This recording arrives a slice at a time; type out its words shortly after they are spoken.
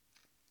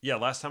Yeah,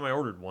 last time I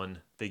ordered one,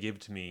 they gave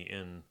it to me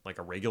in like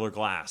a regular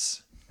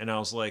glass. And I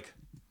was like,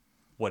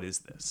 what is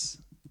this?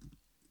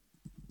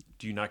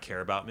 Do you not care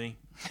about me?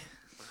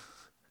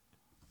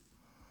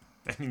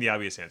 I mean, the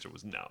obvious answer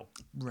was no.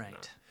 Right. No.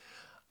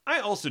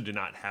 I also do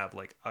not have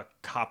like a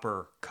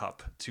copper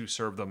cup to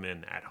serve them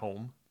in at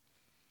home.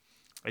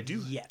 I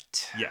do.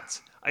 Yet.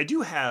 Yes. I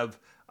do have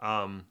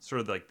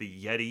sort of like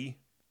the Yeti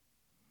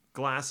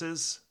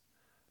glasses.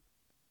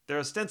 They're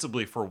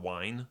ostensibly for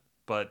wine,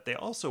 but they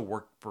also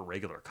work for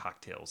regular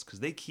cocktails because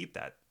they keep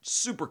that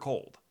super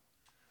cold.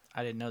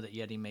 I didn't know that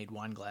Yeti made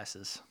wine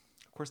glasses.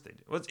 Of course they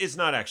do. Well, it's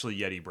not actually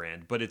Yeti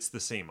brand, but it's the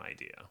same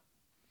idea.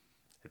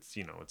 It's,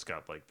 it's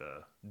got like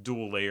the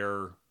dual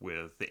layer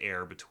with the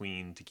air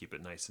between to keep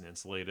it nice and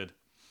insulated.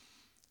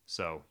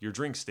 So your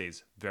drink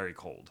stays very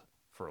cold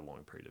for a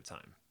long period of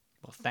time.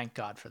 Well, thank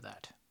God for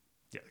that.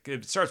 Yeah,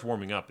 if it starts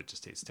warming up, it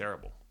just tastes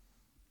terrible.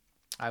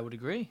 I would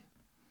agree.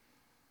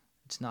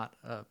 It's not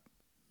a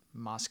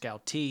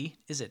Moscow tea,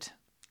 is it?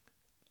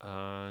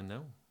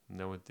 No.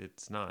 No,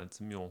 it's not.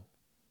 It's a mule.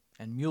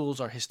 And mules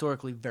are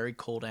historically very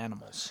cold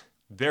animals.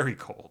 Very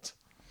cold.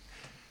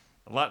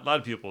 A lot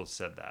of people have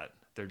said that.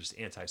 They're just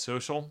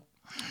antisocial.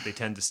 They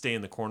tend to stay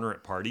in the corner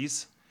at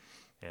parties.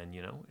 And,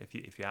 if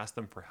you ask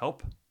them for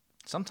help.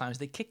 Sometimes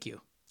they kick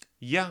you.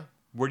 Yeah.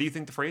 Where do you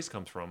think the phrase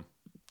comes from?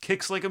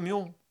 Kicks like a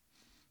mule.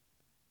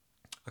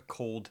 A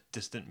cold,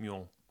 distant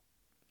mule.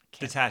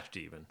 Detached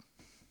even.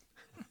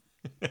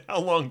 How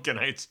long can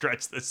I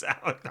stretch this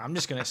out? I'm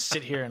just going to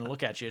sit here and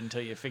look at you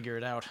until you figure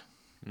it out.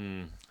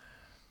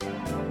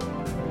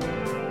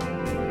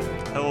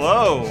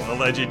 Hello,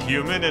 alleged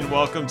human, and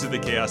welcome to the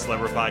Chaos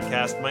Lover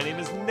Podcast. My name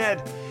is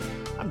Ned.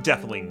 I'm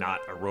definitely not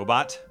a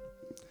robot.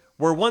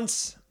 Where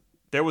once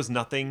there was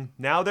nothing,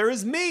 now there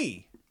is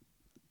me.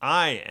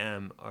 I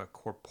am a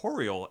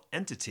corporeal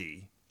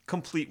entity,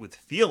 complete with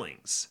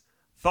feelings,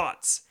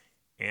 thoughts,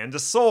 and a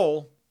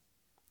soul.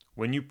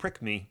 When you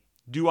prick me,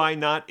 do I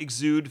not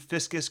exude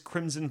viscous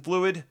crimson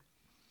fluid?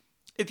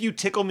 If you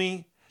tickle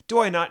me, do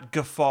I not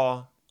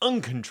guffaw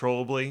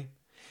uncontrollably?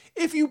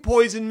 If you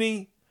poison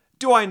me,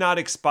 do I not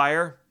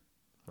expire?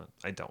 Well,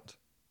 I don't,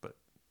 but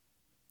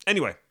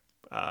anyway,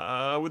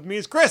 with me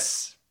is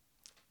Chris.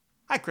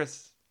 Hi,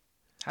 Chris.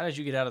 How did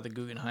you get out of the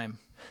Guggenheim?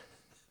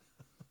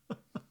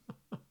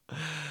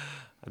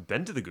 I've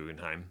been to the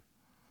Guggenheim.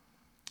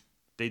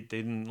 They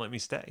didn't let me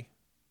stay.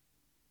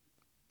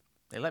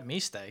 They let me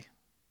stay.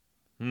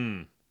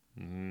 It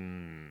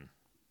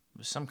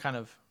was some kind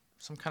of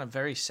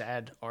very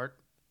sad art.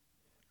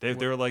 They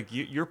were like,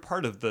 you're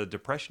part of the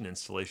Depression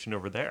installation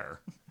over there.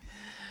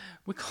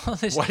 We call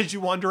this. Why did you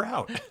wander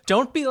out?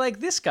 Don't Be Like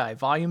This Guy,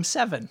 Volume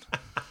 7.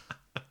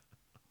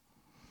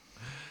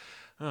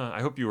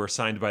 I hope you were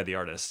signed by the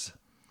artist.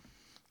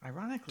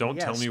 Ironically, Don't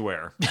yes. tell me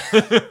where.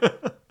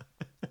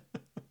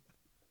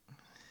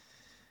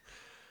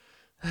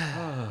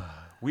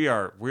 We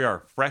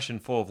are fresh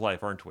and full of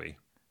life, aren't we?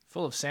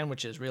 Full of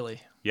sandwiches,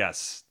 really.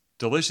 Yes.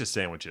 Delicious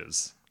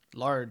sandwiches.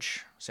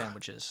 Large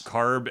sandwiches.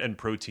 Carb and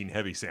protein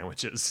heavy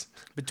sandwiches.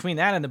 Between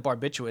that and the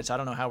barbiturates, I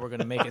don't know how we're going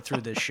to make it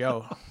through this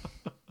show.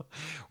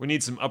 We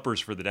need some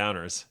uppers for the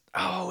downers.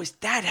 Oh, is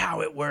that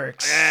how it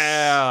works?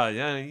 Yeah,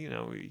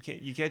 you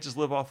can't just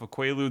live off of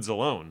Quaaludes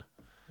alone.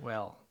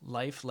 Well,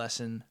 life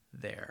lesson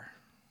there.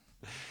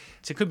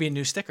 So it could be a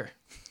new sticker.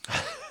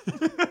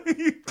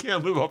 You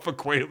can't live off of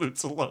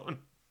Quaaludes alone.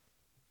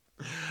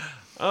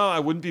 Oh, I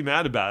wouldn't be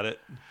mad about it.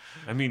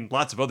 I mean,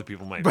 lots of other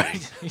people might be.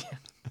 Right.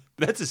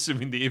 That's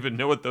assuming they even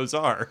know what those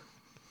are.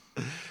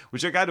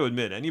 Which I got to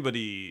admit,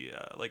 anybody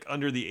like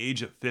under the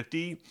age of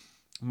 50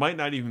 might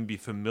not even be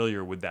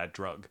familiar with that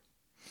drug.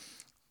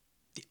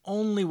 The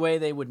only way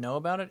they would know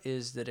about it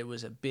is that it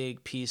was a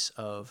big piece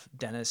of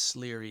Dennis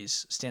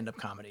Leary's stand-up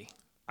comedy.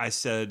 I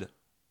said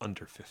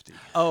under 50.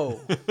 Oh.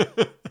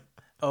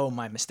 Oh,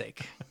 my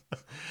mistake.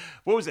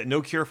 What was it?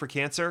 No Cure for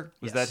Cancer?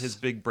 Was that his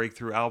big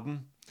breakthrough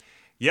album?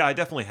 Yeah, I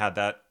definitely had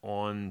that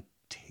on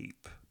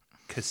tape.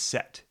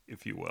 Cassette,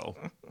 if you will.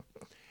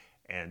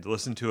 And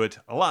listened to it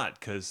a lot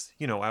because,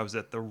 I was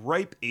at the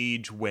ripe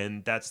age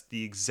when that's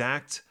the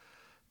exact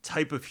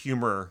type of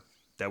humor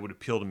that would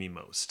appeal to me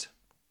most.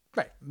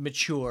 Right.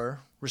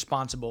 Mature,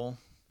 responsible.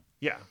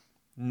 Yeah.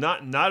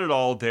 Not at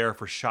all there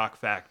for shock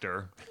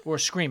factor. Or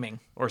screaming.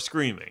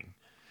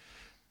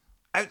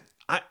 I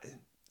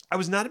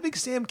was not a big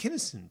Sam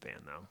Kinison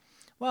fan, though.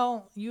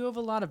 Well, you have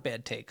a lot of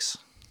bad takes.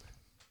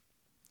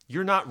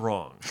 You're not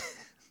wrong.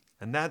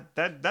 And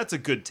that's a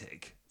good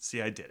take.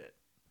 See, I did it.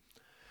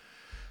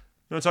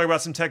 You want to talk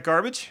about some tech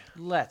garbage?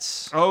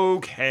 Let's.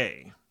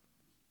 Okay.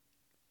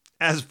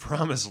 As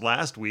promised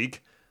last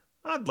week,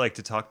 I'd like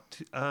to talk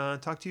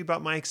to you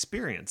about my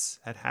experience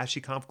at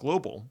HashiConf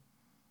Global,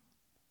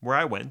 where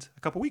I went a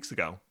couple weeks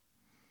ago.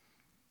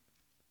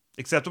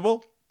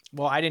 Acceptable?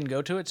 Well, I didn't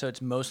go to it, so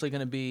it's mostly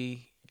going to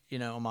be,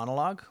 a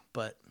monologue,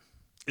 but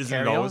Isn't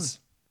it always?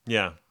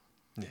 Yeah.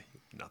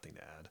 Nothing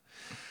to add.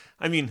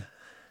 I mean,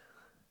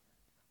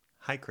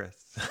 hi, Chris.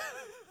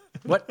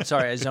 What?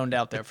 Sorry, I zoned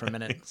out there for a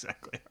minute.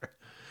 Exactly.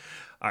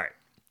 All right.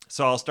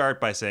 So I'll start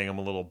by saying I'm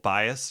a little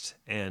biased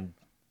and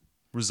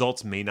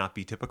results may not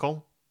be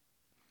typical.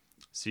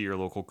 See your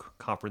local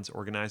conference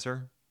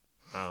organizer.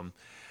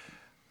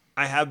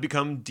 I have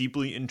become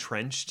deeply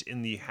entrenched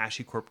in the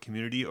HashiCorp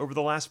community over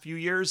the last few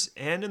years,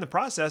 and in the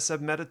process,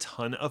 I've met a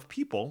ton of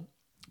people,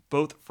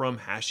 both from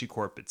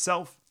HashiCorp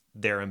itself,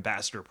 their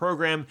ambassador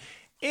program,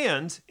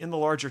 and in the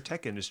larger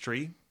tech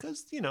industry,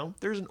 because,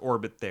 there's an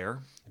orbit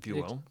there, if you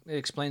will. It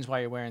explains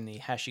why you're wearing the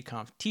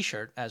HashiConf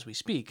t-shirt as we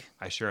speak.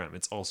 I sure am.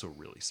 It's also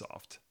really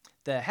soft.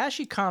 The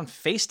HashiConf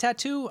face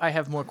tattoo, I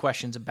have more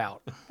questions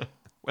about.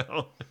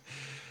 Well,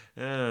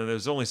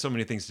 there's only so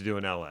many things to do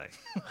in LA.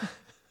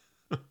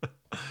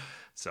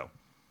 So,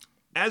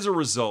 as a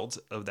result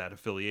of that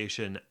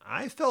affiliation,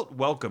 I felt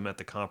welcome at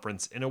the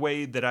conference in a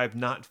way that I've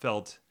not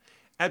felt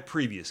at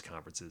previous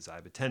conferences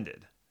I've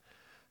attended.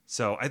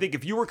 So, I think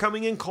if you were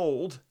coming in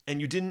cold and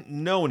you didn't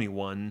know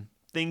anyone,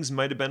 things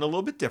might have been a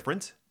little bit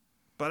different,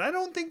 but I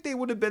don't think they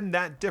would have been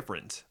that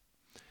different.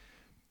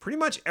 Pretty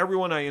much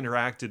everyone I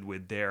interacted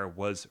with there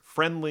was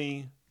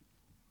friendly,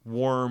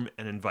 warm,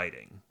 and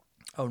inviting.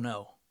 Oh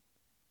no.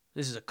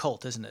 This is a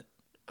cult, isn't it?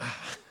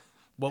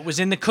 What was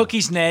in the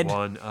cookies, Ned?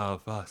 One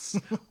of us.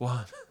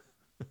 One.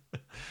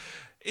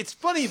 It's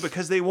funny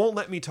because they won't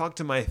let me talk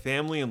to my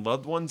family and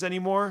loved ones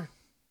anymore.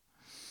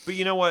 But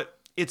you know what?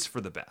 It's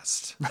for the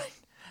best. Right.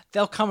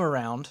 They'll come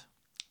around.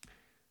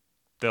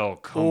 They'll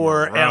come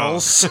or around.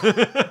 Else.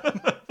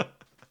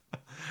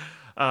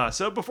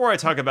 So before I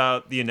talk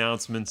about the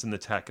announcements and the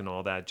tech and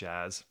all that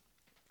jazz,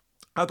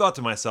 I thought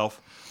to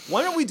myself,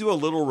 why don't we do a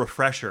little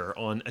refresher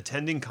on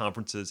attending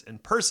conferences in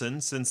person,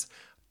 since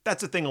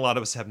that's a thing a lot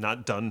of us have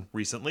not done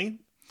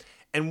recently,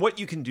 and what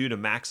you can do to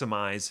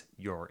maximize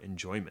your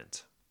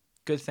enjoyment.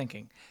 Good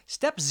thinking.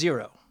 Step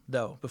 0,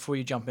 though, before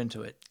you jump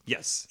into it.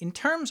 Yes. In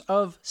terms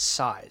of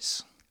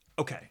size.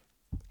 Okay.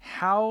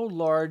 How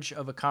large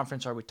of a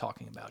conference are we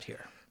talking about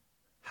here?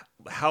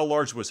 How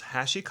large was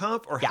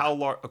HashiConf, or how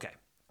large? Okay.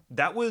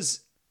 That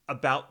was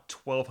about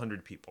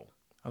 1,200 people.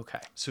 Okay.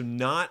 So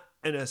not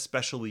an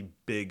especially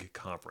big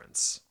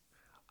conference.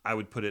 I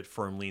would put it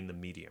firmly in the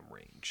medium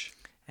range.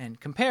 And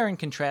compare and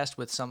contrast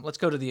with let's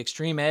go to the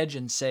extreme edge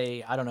and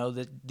say, I don't know,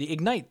 the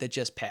Ignite that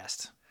just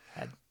passed.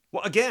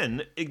 Well,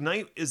 again,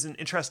 Ignite is an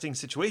interesting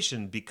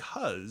situation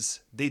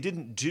because they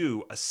didn't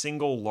do a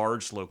single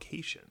large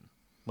location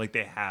like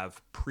they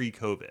have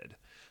pre-COVID.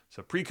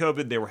 So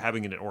pre-COVID, they were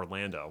having it in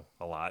Orlando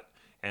a lot.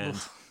 And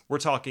we're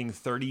talking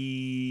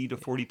 30 to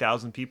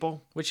 40,000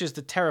 people. Which is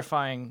the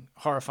terrifying,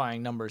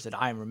 horrifying numbers that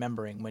I'm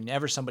remembering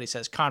whenever somebody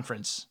says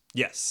conference.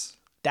 Yes.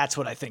 That's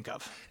what I think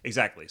of.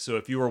 Exactly. So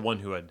if you were one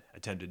who had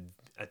attended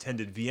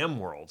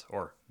VMworld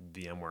or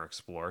VMware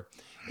Explore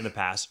in the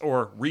past,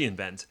 or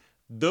reInvent,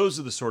 those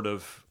are the sort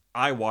of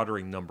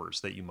eye-watering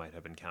numbers that you might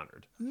have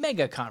encountered.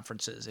 Mega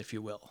conferences, if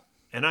you will.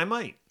 And I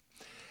might.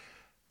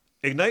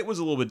 Ignite was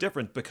a little bit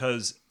different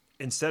because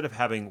instead of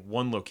having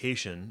one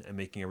location and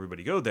making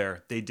everybody go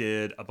there, they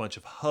did a bunch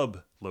of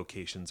hub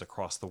locations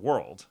across the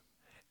world.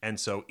 And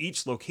so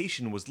each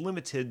location was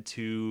limited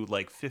to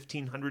like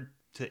 1,500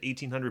 to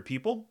 1,800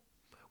 people,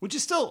 which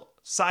is still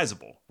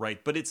sizable,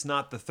 right? But it's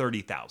not the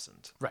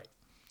 30,000. Right.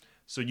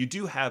 So you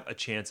do have a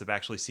chance of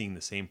actually seeing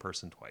the same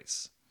person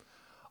twice.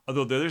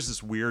 Although there's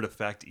this weird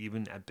effect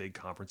even at big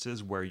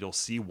conferences where you'll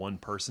see one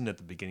person at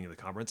the beginning of the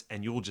conference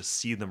and you'll just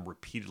see them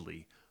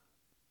repeatedly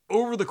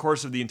over the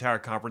course of the entire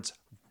conference,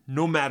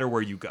 no matter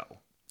where you go.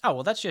 Oh,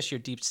 well, that's just your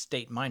deep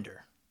state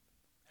minder.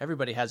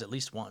 Everybody has at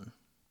least one.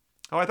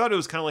 Oh, I thought it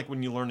was kind of like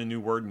when you learn a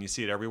new word and you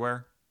see it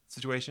everywhere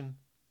situation.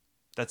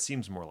 That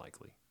seems more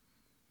likely.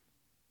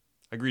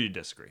 Agree to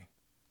disagree.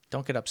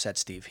 Don't get upset,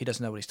 Steve. He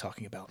doesn't know what he's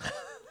talking about.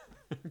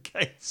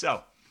 Okay,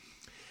 so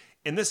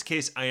in this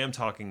case, I am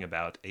talking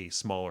about a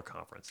smaller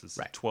conference. It's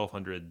right.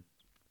 1,200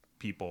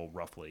 people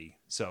roughly.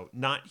 So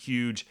not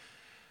huge,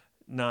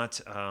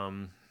 not,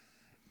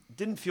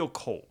 didn't feel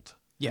cold.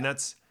 Yeah. And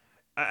that's,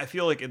 I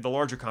feel like in the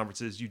larger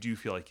conferences, you do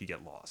feel like you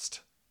get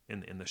lost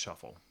in the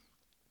shuffle.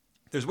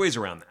 There's ways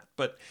around that.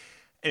 But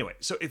anyway,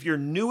 so if you're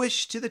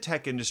newish to the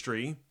tech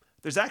industry,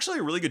 there's actually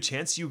a really good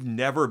chance you've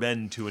never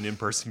been to an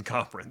in-person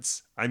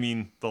conference. I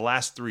mean, the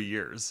last 3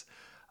 years.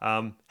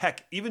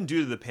 Heck, even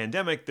due to the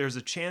pandemic, there's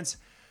a chance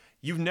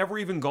you've never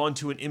even gone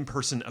to an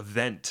in-person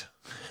event.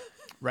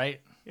 Right.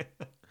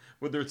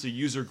 Whether it's a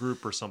user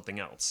group or something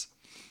else.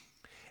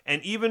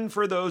 And even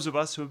for those of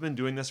us who have been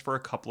doing this for a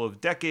couple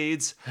of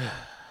decades,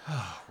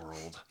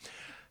 world,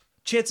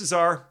 chances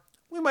are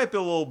we might be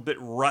a little bit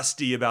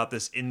rusty about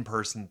this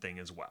in-person thing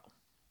as well.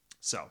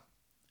 So,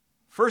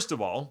 first of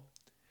all,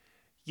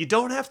 you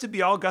don't have to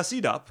be all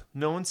gussied up.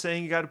 No one's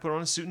saying you got to put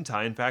on a suit and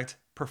tie. In fact,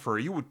 prefer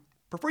you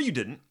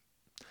didn't.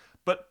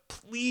 But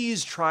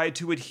please try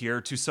to adhere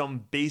to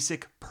some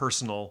basic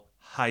personal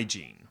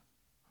hygiene.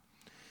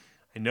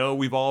 I know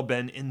we've all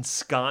been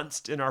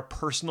ensconced in our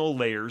personal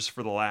layers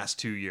for the last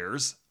 2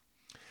 years.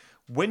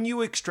 When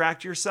you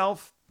extract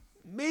yourself,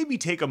 maybe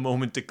take a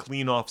moment to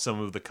clean off some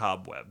of the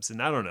cobwebs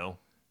and, I don't know,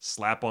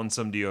 slap on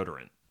some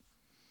deodorant.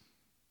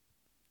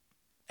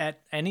 At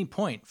any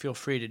point, feel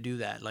free to do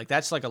that. Like,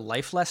 that's like a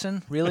life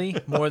lesson, really,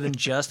 more than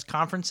just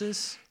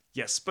conferences.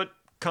 Yes, but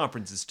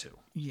conferences too.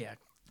 Yeah,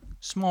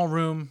 Small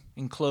room,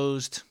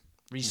 enclosed,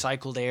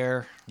 recycled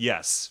air.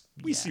 Yes.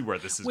 We see where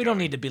this is We going. don't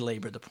need to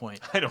belabor the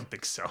point. I don't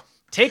think so.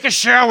 Take a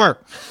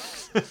shower.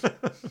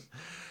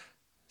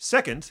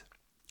 Second,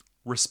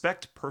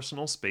 respect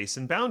personal space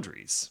and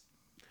boundaries.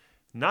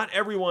 Not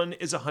everyone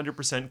is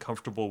 100%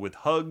 comfortable with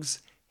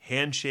hugs,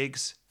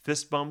 handshakes,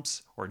 fist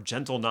bumps, or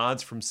gentle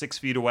nods from 6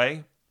 feet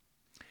away.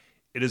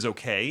 It is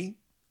okay,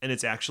 and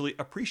it's actually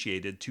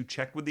appreciated to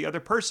check with the other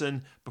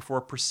person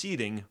before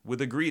proceeding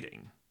with a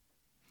greeting,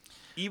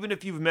 even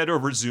if you've met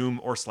over Zoom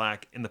or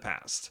Slack in the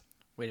past.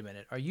 Wait a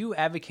minute. Are you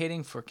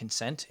advocating for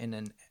consent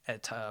in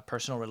a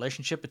personal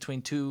relationship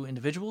between two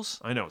individuals?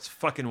 I know, it's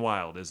fucking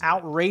wild, isn't it?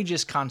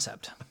 Outrageous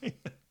concept.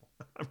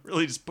 I'm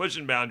really just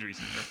pushing boundaries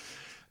here.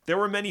 There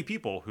were many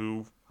people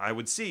who I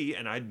would see,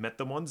 and I'd met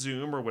them on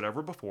Zoom or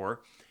whatever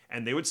before,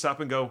 and they would stop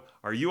and go,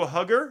 "Are you a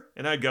hugger?"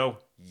 And I'd go,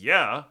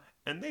 "Yeah,"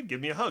 and they'd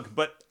give me a hug.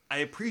 But I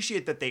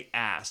appreciate that they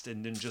asked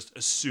and didn't just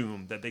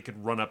assume that they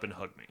could run up and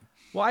hug me.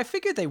 Well, I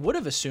figured they would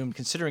have assumed,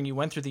 considering you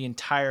went through the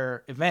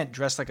entire event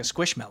dressed like a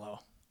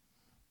squishmallow.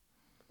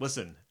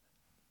 Listen,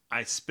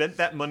 I spent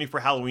that money for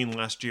Halloween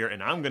last year,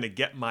 and I'm going to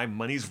get my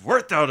money's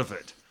worth out of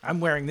it. I'm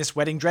wearing this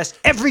wedding dress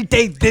every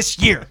day this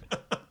year.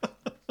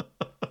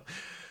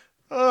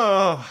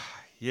 Oh,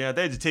 yeah,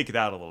 they had to take it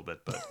out a little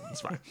bit, but it's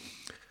fine.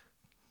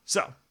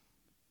 So,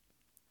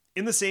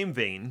 in the same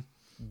vein,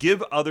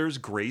 give others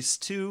grace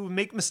to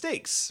make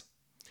mistakes.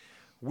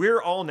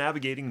 We're all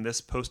navigating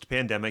this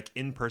post-pandemic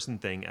in-person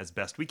thing as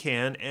best we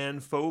can,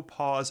 and faux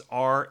pas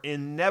are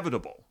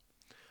inevitable.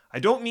 I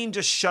don't mean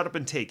just shut up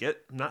and take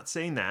it, I'm not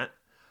saying that,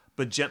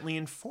 but gently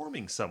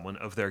informing someone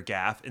of their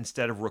gaffe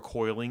instead of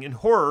recoiling in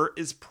horror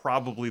is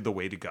probably the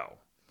way to go.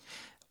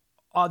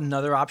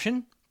 Another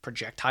option,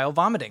 projectile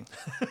vomiting.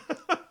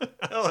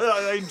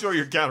 I enjoy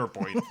your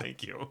counterpoint,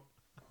 thank you.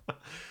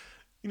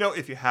 You know,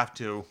 if you have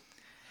to.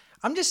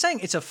 I'm just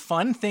saying it's a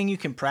fun thing you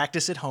can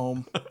practice at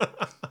home.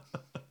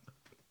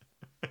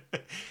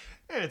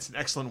 And it's an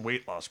excellent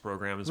weight loss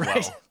program as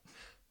Right. well.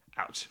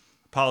 Ouch.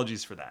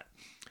 Apologies for that.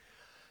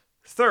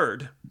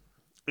 Third,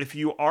 if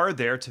you are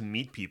there to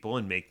meet people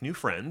and make new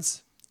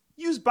friends,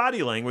 use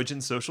body language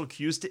and social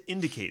cues to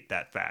indicate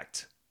that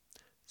fact.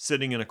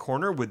 Sitting in a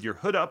corner with your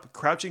hood up,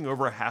 crouching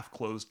over a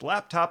half-closed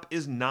laptop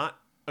is not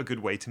a good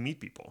way to meet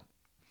people.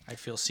 I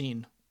feel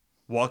seen.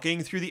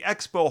 Walking through the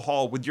expo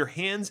hall with your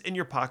hands in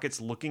your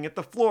pockets looking at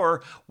the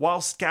floor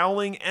while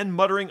scowling and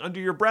muttering under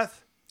your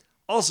breath,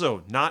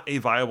 also not a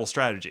viable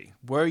strategy.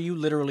 Were you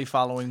literally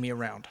following me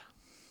around?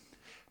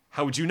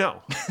 How would you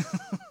know?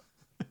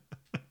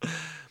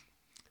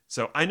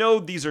 So I know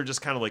these are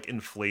just kind of like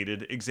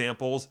inflated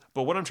examples,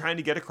 but what I'm trying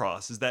to get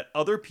across is that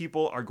other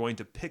people are going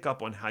to pick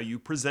up on how you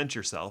present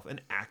yourself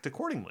and act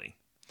accordingly.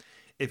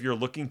 If you're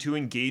looking to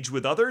engage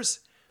with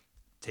others,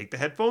 take the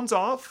headphones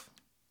off.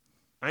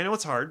 I know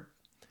it's hard.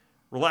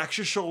 Relax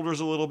your shoulders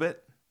a little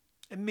bit,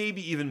 and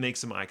maybe even make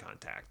some eye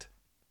contact.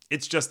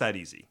 It's just that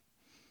easy.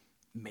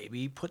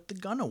 Maybe put the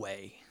gun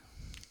away.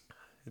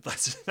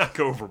 Let's not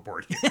go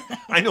overboard here.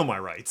 I know my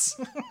rights.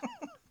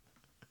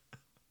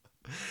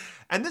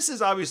 And this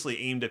is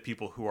obviously aimed at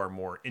people who are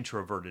more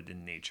introverted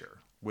in nature,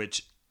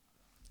 which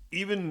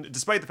even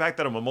despite the fact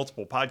that I'm on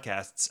multiple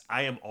podcasts,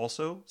 I am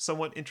also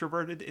somewhat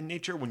introverted in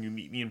nature when you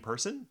meet me in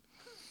person.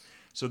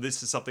 So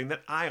this is something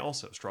that I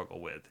also struggle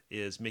with,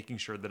 is making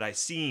sure that I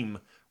seem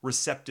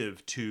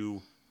receptive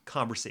to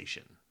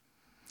conversation.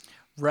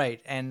 Right,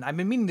 and I've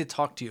been meaning to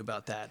talk to you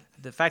about that.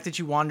 The fact that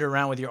you wander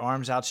around with your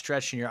arms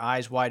outstretched and your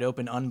eyes wide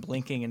open,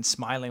 unblinking and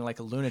smiling like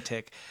a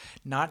lunatic,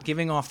 not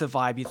giving off the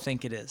vibe you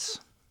think it is.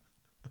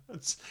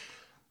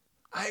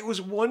 I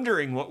was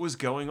wondering what was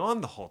going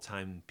on the whole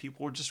time.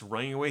 People were just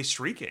running away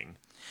shrieking.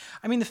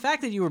 I mean, the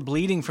fact that you were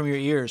bleeding from your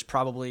ears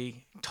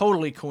probably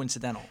totally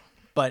coincidental,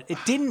 but it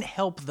didn't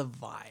help the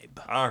vibe.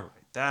 All right,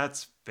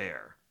 that's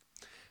fair.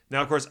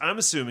 Now, of course, I'm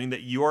assuming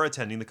that you are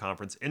attending the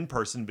conference in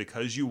person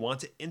because you want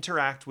to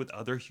interact with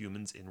other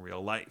humans in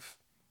real life.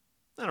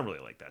 I don't really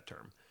like that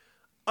term.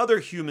 Other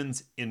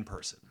humans in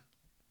person.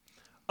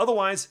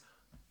 Otherwise,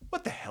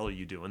 what the hell are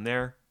you doing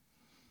there?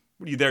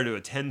 Were you there to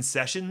attend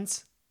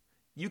sessions?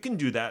 You can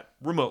do that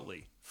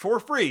remotely, for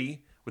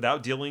free,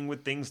 without dealing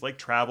with things like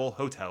travel,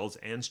 hotels,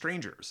 and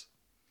strangers.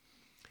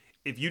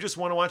 If you just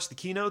want to watch the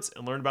keynotes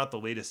and learn about the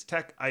latest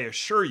tech, I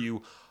assure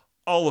you,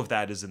 all of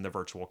that is in the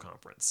virtual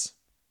conference.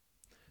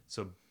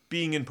 So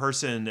being in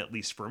person, at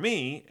least for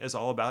me, is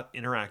all about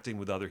interacting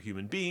with other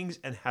human beings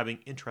and having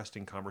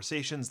interesting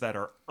conversations that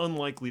are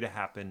unlikely to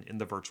happen in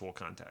the virtual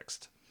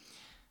context.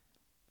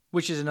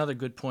 Which is another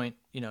good point,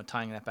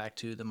 tying that back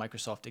to the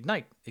Microsoft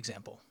Ignite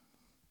example.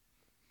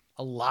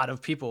 A lot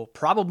of people,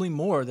 probably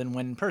more than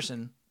when in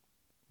person,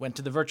 went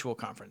to the virtual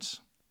conference.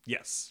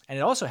 Yes. And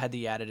it also had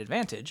the added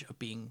advantage of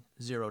being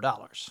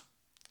 $0.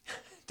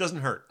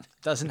 Doesn't hurt.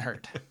 Doesn't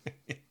hurt.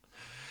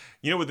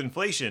 With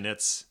inflation,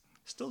 it's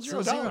still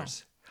 $0. Zero.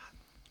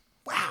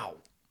 Wow.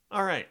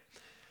 All right.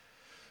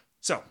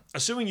 So,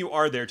 assuming you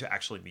are there to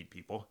actually meet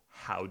people,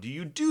 how do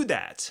you do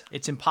that?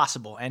 It's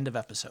impossible. End of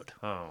episode.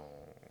 Oh.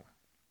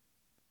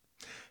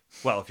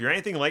 Well, if you're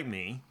anything like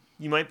me,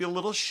 You might be a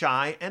little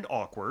shy and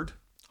awkward.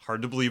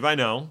 Hard to believe, I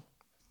know.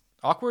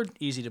 Awkward,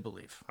 easy to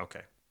believe.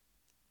 Okay.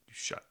 You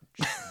shut.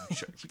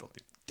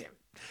 Damn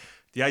it.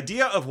 The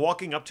idea of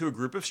walking up to a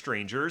group of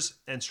strangers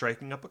and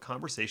striking up a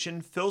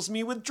conversation fills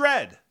me with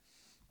dread.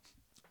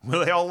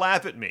 Will they all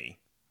laugh at me?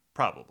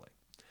 Probably.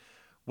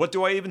 What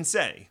do I even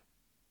say?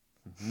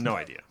 No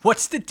idea.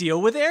 What's the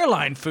deal with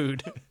airline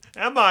food?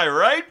 Am I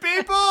right,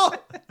 people?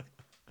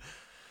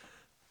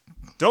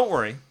 Don't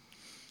worry.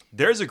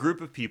 There's a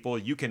group of people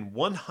you can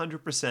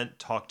 100%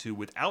 talk to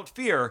without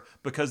fear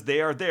because they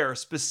are there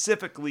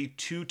specifically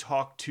to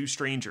talk to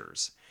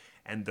strangers.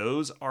 And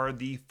those are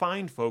the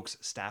fine folks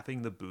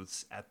staffing the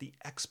booths at the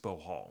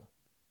expo hall.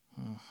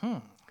 Mm-hmm.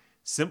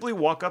 Simply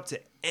walk up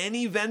to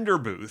any vendor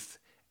booth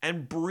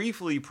and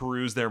briefly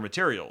peruse their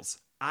materials.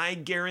 I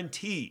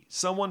guarantee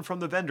someone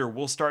from the vendor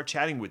will start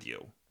chatting with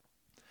you.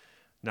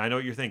 Now I know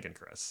what you're thinking,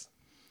 Chris.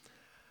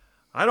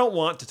 I don't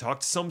want to talk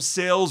to some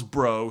sales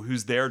bro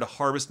who's there to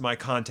harvest my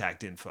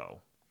contact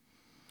info.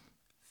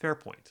 Fair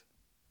point.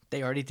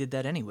 They already did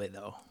that anyway,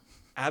 though.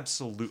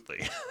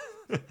 Absolutely.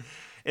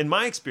 In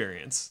my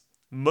experience,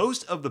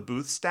 most of the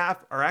booth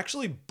staff are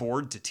actually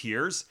bored to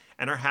tears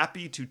and are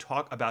happy to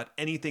talk about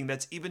anything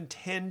that's even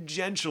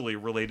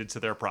tangentially related to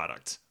their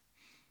product.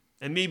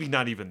 And maybe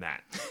not even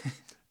that.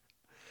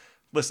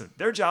 Listen,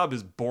 their job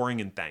is boring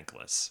and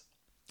thankless.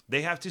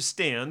 They have to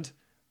stand,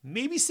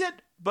 maybe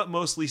sit, but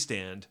mostly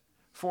stand,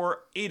 for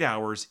 8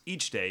 hours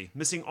each day,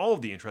 missing all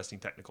of the interesting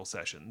technical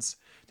sessions,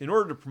 in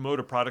order to promote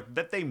a product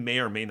that they may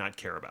or may not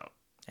care about.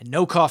 And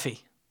no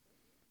coffee.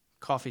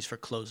 Coffee's for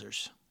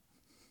closers.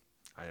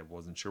 I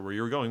wasn't sure where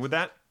you were going with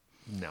that.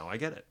 Now I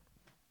get it.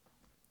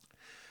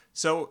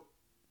 So,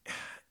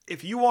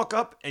 if you walk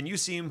up and you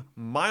seem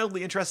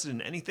mildly interested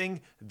in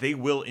anything, they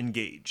will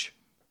engage.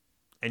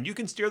 And you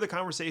can steer the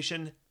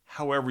conversation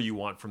however you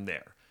want from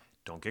there.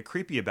 Don't get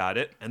creepy about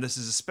it. And this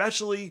is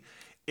especially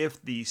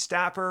if the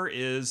staffer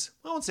is,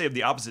 I won't say of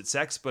the opposite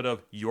sex, but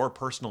of your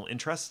personal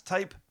interest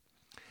type.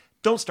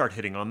 Don't start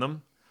hitting on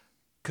them,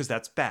 because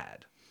that's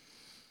bad.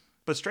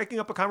 But striking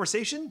up a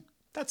conversation,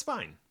 that's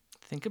fine.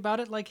 Think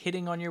about it like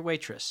hitting on your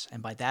waitress.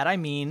 And by that I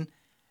mean,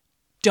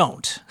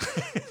 don't.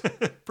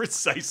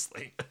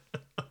 Precisely.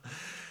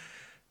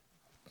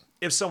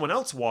 If someone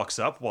else walks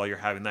up while you're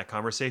having that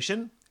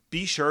conversation,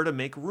 be sure to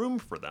make room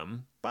for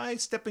them by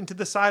stepping to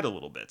the side a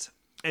little bit.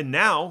 And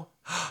now,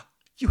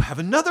 you have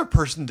another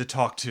person to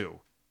talk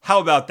to. How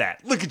about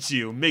that? Look at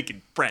you,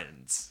 making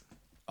friends.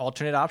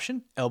 Alternate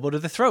option, elbow to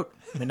the throat.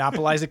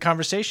 Monopolize the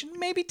conversation,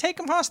 maybe take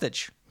them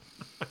hostage.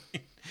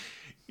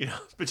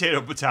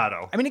 Potato,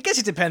 potato. I guess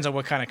it depends on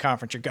what kind of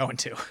conference you're going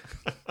to.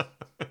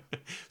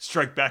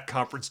 Strike Back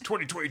Conference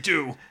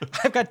 2022.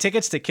 I've got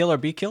tickets to Kill or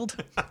Be Killed.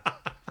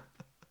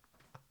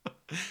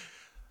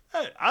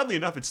 Oddly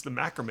enough, it's the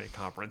macrame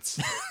conference.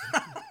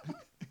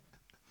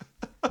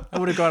 I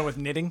would have gone with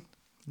knitting.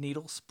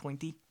 Needles,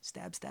 pointy,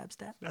 stab, stab,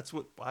 stab. That's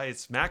why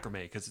it's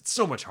macrame, because it's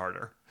so much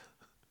harder.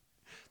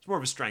 It's more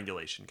of a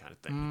strangulation kind of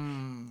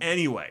thing.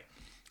 Anyway,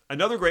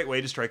 another great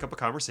way to strike up a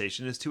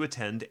conversation is to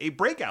attend a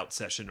breakout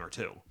session or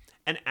two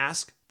and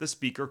ask the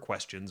speaker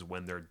questions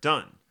when they're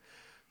done.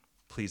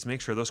 Please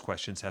make sure those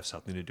questions have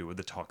something to do with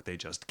the talk they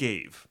just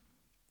gave.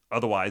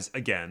 Otherwise,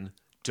 again,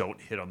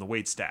 don't hit on the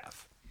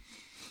waitstaff.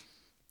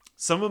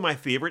 Some of my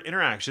favorite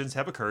interactions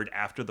have occurred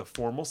after the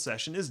formal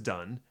session is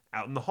done,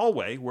 out in the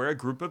hallway where a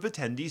group of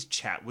attendees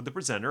chat with the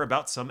presenter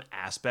about some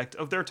aspect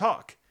of their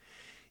talk.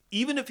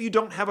 Even if you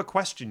don't have a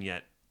question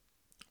yet,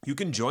 you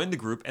can join the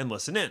group and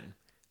listen in.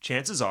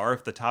 Chances are,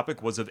 if the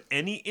topic was of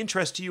any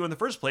interest to you in the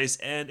first place,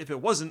 and if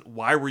it wasn't,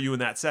 why were you in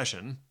that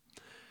session?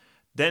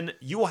 Then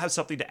you will have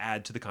something to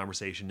add to the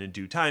conversation in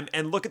due time.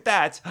 And look at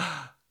that.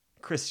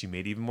 Chris, you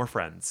made even more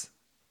friends.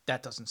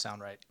 That doesn't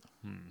sound right.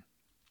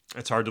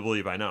 It's hard to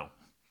believe, I know.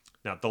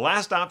 Now, the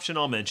last option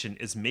I'll mention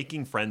is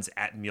making friends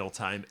at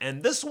mealtime,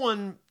 and this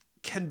one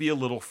can be a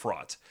little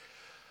fraught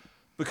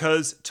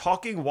because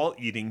talking while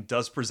eating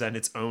does present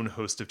its own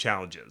host of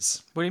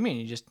challenges. What do you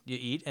mean? You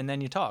eat and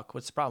then you talk.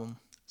 What's the problem?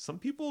 Some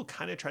people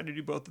kind of try to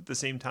do both at the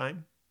same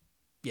time.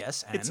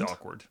 Yes, and? It's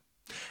awkward.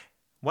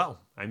 Well,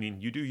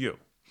 you do you.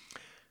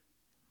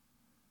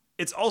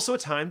 It's also a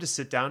time to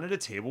sit down at a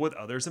table with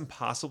others and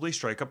possibly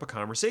strike up a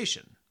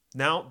conversation.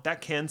 Now, that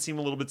can seem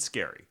a little bit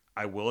scary.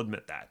 I will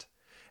admit that.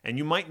 And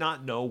you might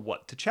not know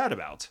what to chat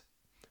about.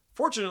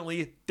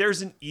 Fortunately,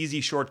 there's an easy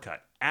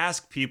shortcut.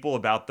 Ask people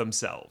about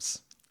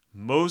themselves.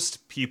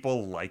 Most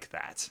people like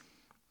that.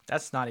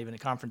 That's not even a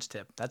conference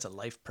tip. That's a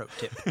life pro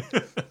tip.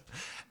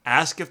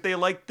 Ask if they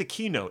liked the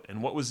keynote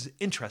and what was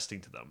interesting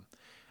to them.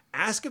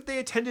 Ask if they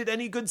attended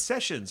any good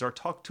sessions or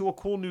talked to a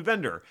cool new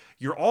vendor.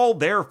 You're all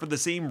there for the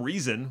same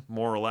reason,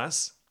 more or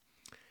less.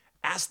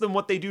 Ask them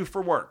what they do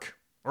for work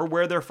or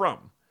where they're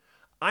from.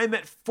 I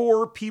met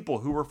 4 people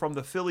who were from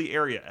the Philly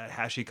area at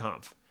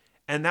HashiConf,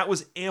 and that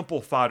was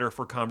ample fodder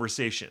for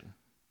conversation.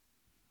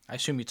 I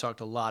assume you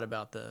talked a lot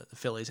about the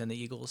Phillies and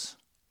the Eagles.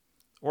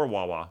 Or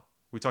Wawa.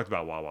 We talked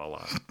about Wawa a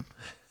lot.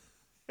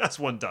 As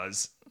one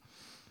does.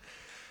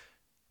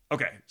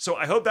 Okay, so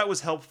I hope that was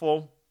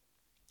helpful.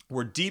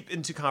 We're deep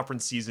into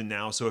conference season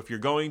now, so if you're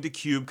going to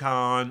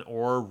KubeCon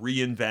or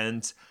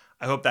reInvent,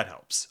 I hope that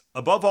helps.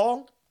 Above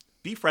all,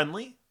 be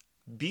friendly,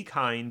 be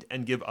kind,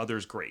 and give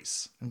others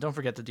grace. And don't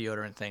forget the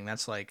deodorant thing.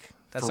 That's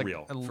For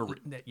real.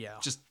 Yeah.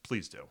 Just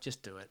please do.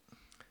 Just do it.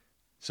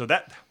 So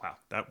that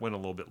went a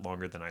little bit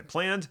longer than I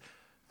planned.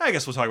 I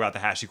guess we'll talk about the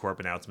HashiCorp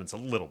announcements a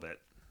little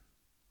bit.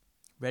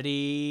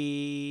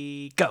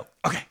 Ready, go.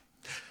 Okay.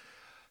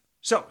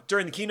 So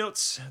during the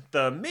keynotes,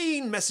 the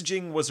main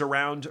messaging was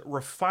around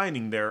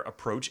refining their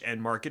approach and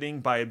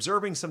marketing by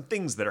observing some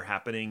things that are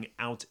happening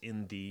out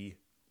in the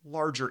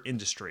larger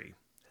industry.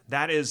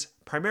 That is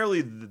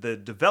primarily the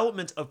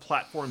development of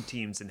platform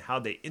teams and how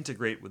they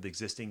integrate with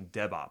existing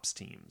DevOps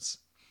teams.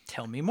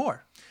 Tell me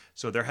more.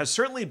 So there has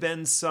certainly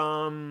been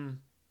some,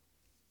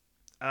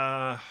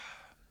 how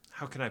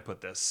can I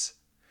put this?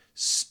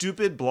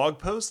 Stupid blog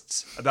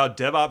posts about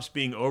DevOps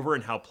being over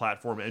and how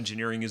platform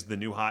engineering is the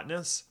new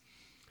hotness,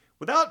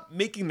 without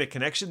making the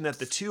connection that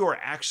the two are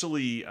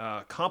actually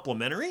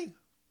complementary.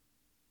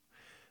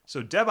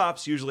 So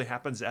DevOps usually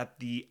happens at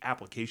the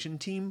application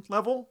team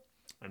level,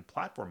 and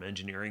platform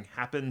engineering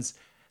happens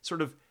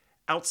sort of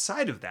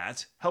outside of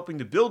that, helping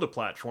to build a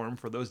platform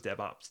for those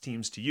DevOps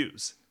teams to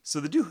use. So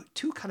the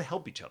two kind of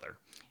help each other.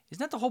 Isn't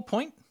that the whole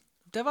point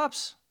of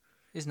DevOps?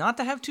 Is not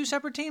to have two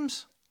separate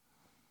teams?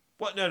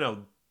 What? No.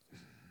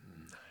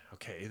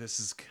 Okay,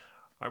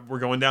 we're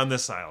going down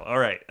this aisle. All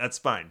right, that's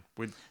fine.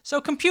 So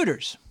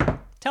computers.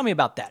 Tell me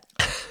about that.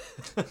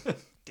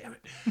 Damn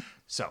it.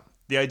 So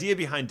the idea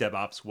behind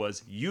DevOps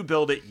was you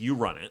build it, you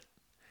run it.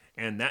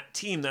 And that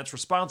team that's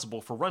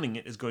responsible for running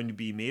it is going to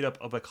be made up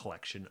of a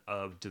collection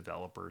of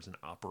developers and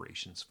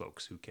operations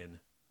folks who can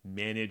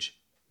manage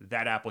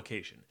that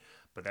application.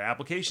 But that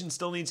application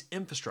still needs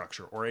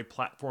infrastructure or a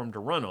platform to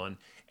run on.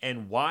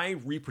 And why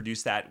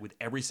reproduce that with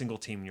every single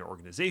team in your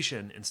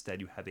organization? Instead,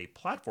 you have a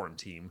platform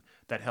team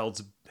that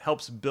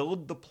helps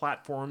build the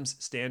platform's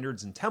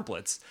standards and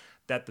templates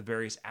that the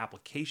various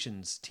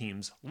applications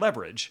teams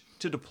leverage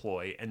to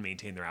deploy and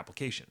maintain their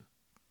application.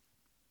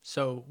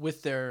 So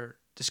with their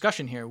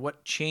discussion here,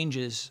 what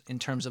changes in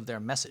terms of their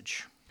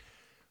message?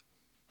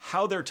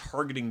 How they're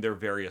targeting their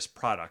various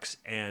products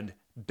and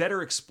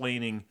better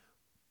explaining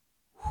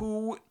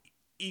who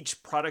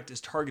each product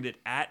is targeted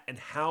at and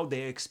how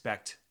they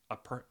expect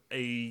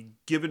a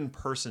given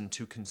person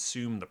to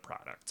consume the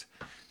product.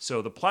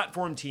 So the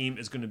platform team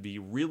is going to be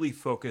really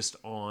focused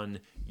on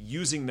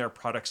using their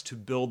products to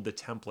build the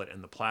template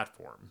and the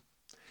platform.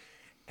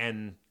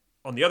 And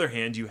on the other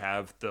hand, you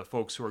have the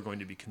folks who are going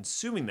to be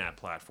consuming that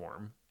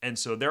platform. And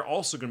so they're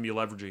also going to be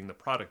leveraging the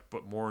product,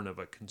 but more in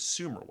a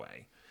consumer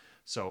way.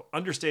 So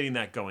understanding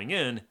that going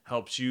in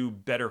helps you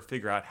better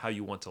figure out how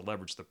you want to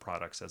leverage the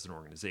products as an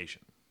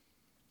organization.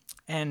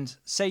 And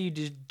say you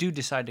do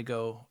decide to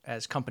go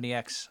as Company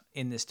X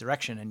in this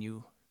direction and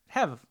you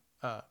have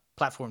a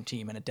platform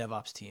team and a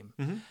DevOps team.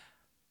 Mm-hmm.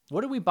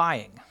 What are we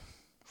buying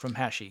from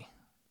Hashi?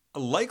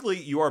 Likely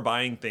you are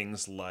buying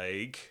things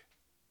like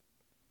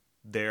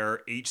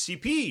their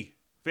HCP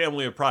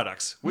family of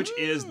products, which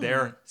is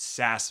their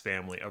SaaS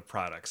family of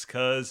products,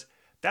 because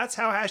that's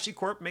how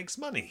HashiCorp makes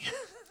money.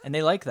 And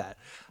they like that,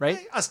 right?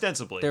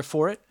 Ostensibly. They're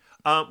for it?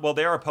 Well,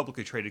 they are a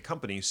publicly traded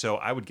company, so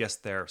I would guess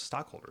their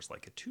stockholders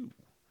like it too.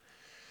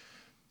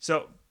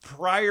 So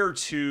prior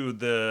to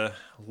the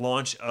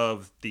launch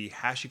of the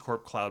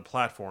HashiCorp Cloud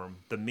Platform,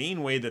 the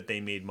main way that they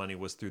made money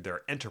was through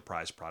their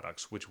enterprise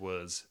products, which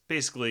was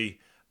basically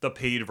the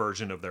paid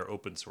version of their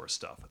open source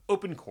stuff,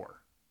 Open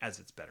Core, as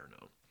it's better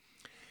known.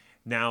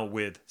 Now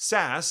with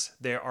SaaS,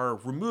 they are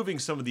removing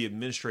some of the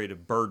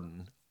administrative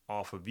burden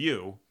off of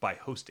you by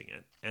hosting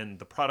it. And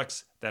the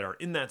products that are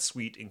in that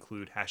suite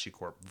include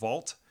HashiCorp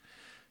Vault,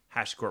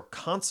 HashiCorp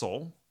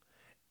Console,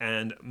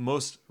 and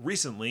most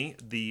recently,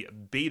 the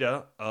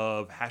beta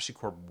of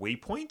HashiCorp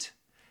Waypoint.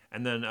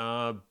 And then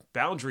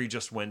Boundary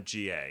just went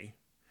GA.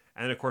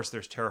 And of course,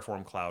 there's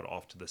Terraform Cloud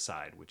off to the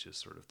side, which is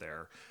sort of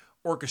their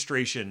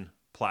orchestration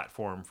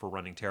platform for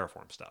running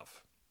Terraform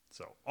stuff.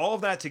 So all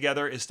of that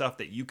together is stuff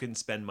that you can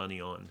spend money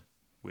on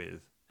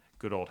with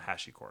good old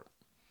HashiCorp.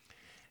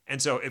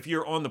 And so if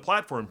you're on the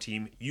platform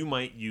team, you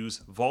might use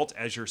Vault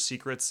as your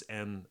secrets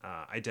and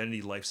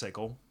identity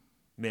lifecycle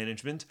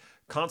management,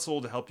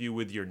 Console to help you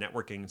with your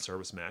networking and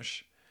service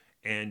mesh,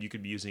 and you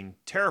could be using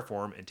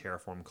Terraform and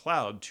Terraform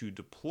Cloud to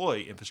deploy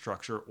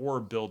infrastructure or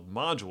build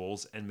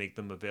modules and make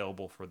them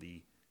available for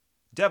the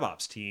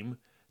DevOps team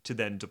to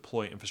then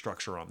deploy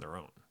infrastructure on their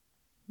own.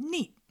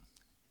 Neat.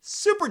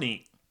 Super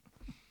neat.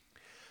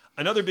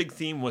 Another big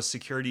theme was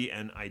security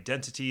and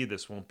identity.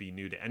 This won't be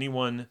new to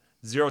anyone.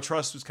 Zero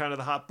Trust was kind of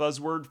the hot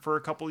buzzword for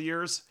a couple of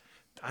years.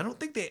 I don't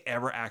think they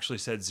ever actually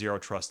said Zero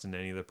Trust in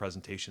any of the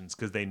presentations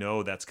because they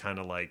know that's kind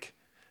of like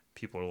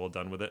people are a little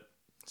done with it.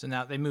 So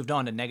now they moved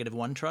on to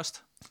 -1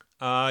 trust?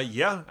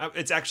 Yeah.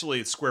 It's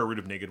actually square root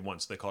of -1,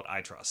 so they call it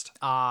iTrust.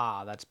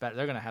 Ah, that's better.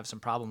 They're going to have some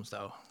problems,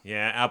 though.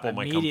 Yeah, Apple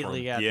might come from...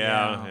 Yeah,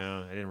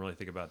 I didn't really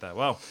think about that.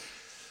 Well,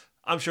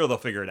 I'm sure they'll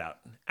figure it out.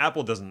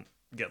 Apple doesn't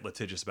get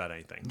litigious about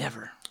anything.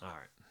 Never. All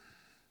right.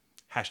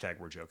 Hashtag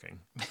we're joking.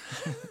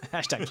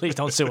 Hashtag please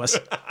don't sue us.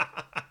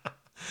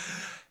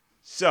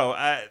 So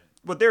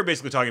what they're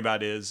basically talking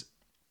about is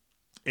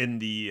in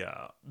the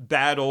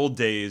bad old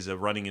days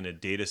of running in a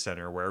data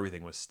center where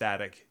everything was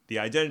static, the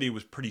identity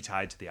was pretty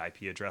tied to the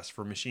IP address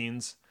for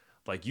machines.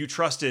 Like you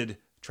trusted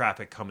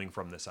traffic coming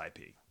from this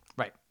IP.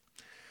 Right.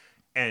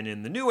 And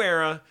in the new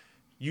era,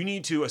 you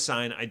need to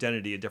assign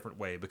identity a different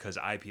way because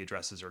IP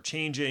addresses are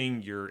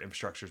changing, your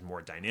infrastructure is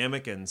more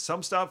dynamic, and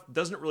some stuff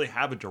doesn't really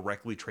have a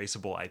directly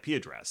traceable IP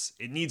address.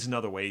 It needs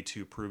another way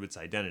to prove its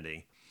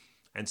identity.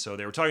 And so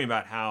they were talking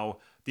about how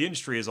the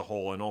industry as a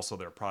whole and also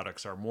their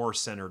products are more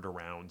centered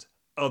around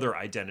other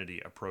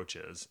identity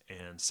approaches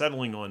and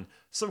settling on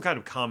some kind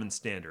of common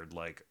standard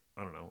like,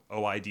 I don't know,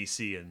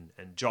 OIDC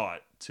and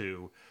JOT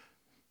to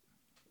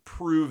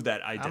prove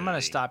that identity. I'm going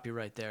to stop you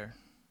right there.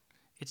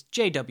 It's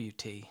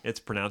JWT.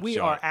 It's pronounced We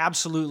JOT. are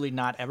absolutely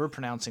not ever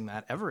pronouncing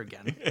that ever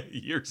again.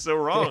 You're so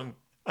wrong.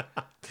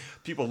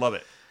 People love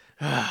it.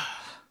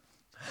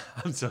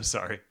 I'm so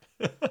sorry.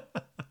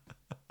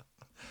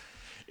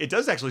 It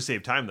does actually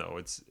save time, though.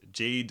 It's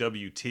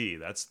JWT.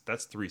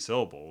 That's 3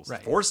 syllables.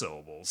 Right. 4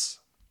 syllables.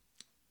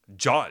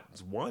 JOT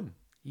is 1.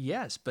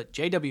 Yes, but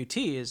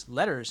JWT is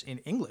letters in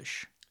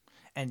English,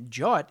 and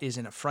JOT is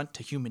an affront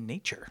to human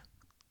nature.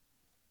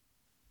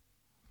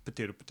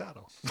 Potato,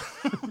 potato.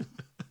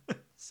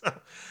 So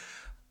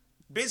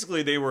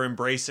basically, they were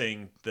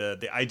embracing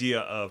the idea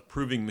of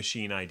proving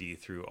machine ID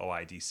through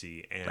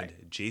OIDC and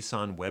Right.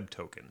 JSON Web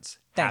Tokens.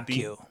 Thank Happy?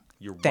 you.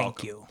 You're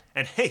Thank welcome. you.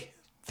 And hey,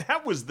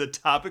 that was the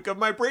topic of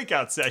my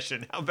breakout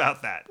session. How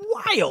about that?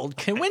 Wild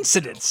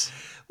coincidence.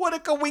 What a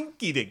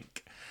coinky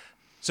dink.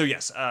 So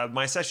yes,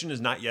 my session is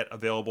not yet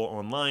available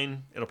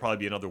online. It'll probably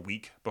be another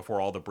week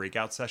before all the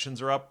breakout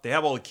sessions are up. They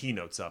have all the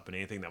keynotes up and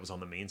anything that was on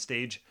the main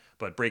stage,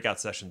 but breakout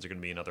sessions are going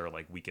to be another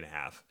week and a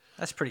half.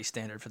 That's pretty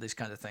standard for these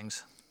kind of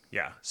things.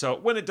 Yeah. So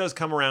when it does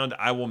come around,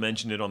 I will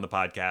mention it on the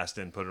podcast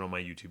and put it on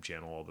my YouTube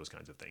channel, all those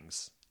kinds of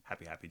things.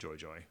 Happy, happy, joy,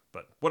 joy.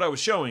 But what I was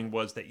showing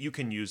was that you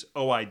can use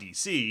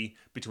OIDC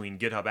between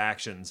GitHub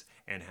Actions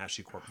and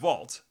HashiCorp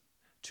Vault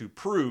to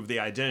prove the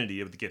identity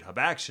of the GitHub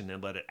action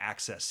and let it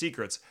access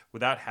secrets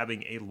without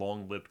having a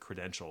long-lived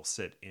credential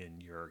sit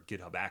in your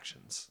GitHub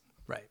Actions.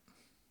 Right.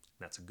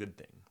 That's a good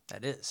thing.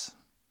 That is.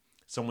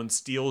 Someone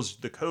steals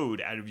the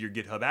code out of your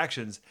GitHub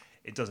Actions,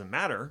 it doesn't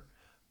matter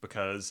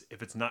because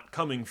if it's not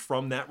coming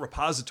from that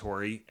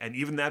repository and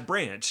even that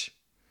branch,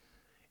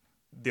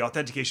 the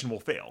authentication will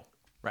fail.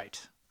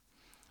 Right.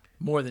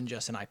 More than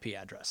just an IP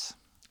address.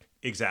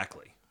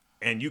 Exactly.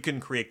 And you can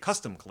create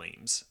custom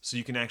claims, so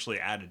you can actually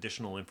add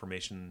additional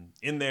information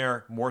in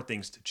there, more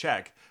things to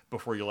check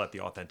before you let the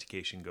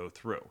authentication go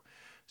through.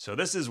 So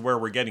this is where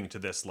we're getting to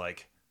this,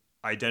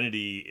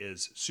 identity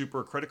is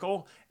super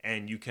critical,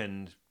 and you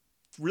can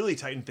really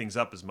tighten things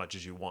up as much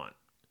as you want.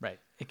 Right.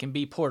 It can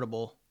be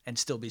portable and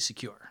still be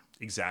secure.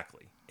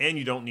 Exactly. And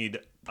you don't need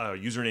a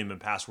username and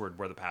password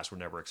where the password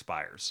never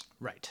expires.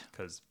 Right.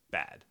 Because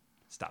bad.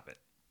 Stop it.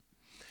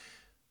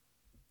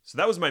 So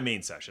that was my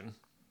main session.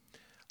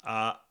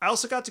 I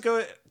also got to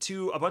go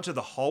to a bunch of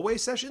the hallway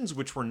sessions,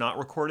 which were not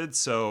recorded,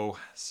 so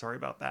sorry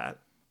about that.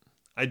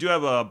 I do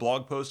have a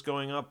blog post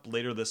going up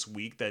later this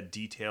week that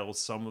details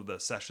some of the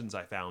sessions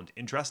I found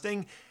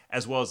interesting,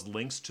 as well as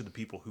links to the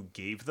people who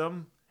gave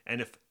them,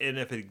 and if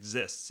it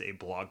exists, a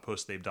blog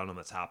post they've done on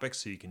the topic,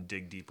 so you can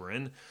dig deeper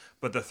in.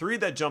 But the 3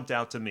 that jumped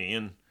out to me,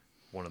 and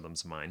one of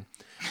them's mine,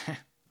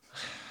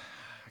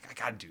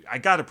 I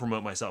gotta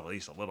promote myself at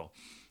least a little.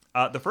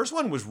 The first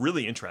one was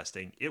really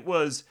interesting. It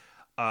was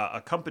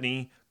a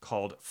company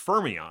called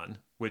Fermion,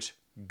 which,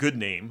 good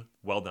name,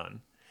 well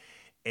done.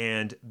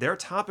 And their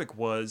topic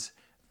was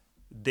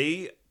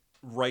they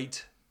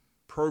write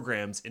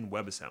programs in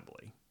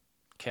WebAssembly.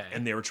 Okay.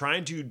 And they were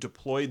trying to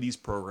deploy these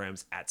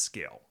programs at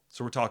scale.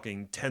 So we're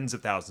talking tens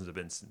of thousands of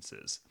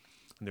instances.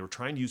 And they were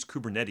trying to use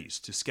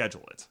Kubernetes to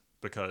schedule it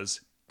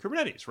because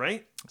Kubernetes,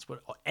 right? That's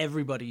what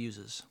everybody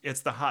uses.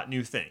 It's the hot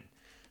new thing.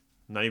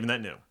 Not even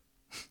that new.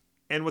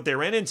 And what they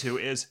ran into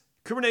is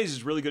Kubernetes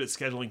is really good at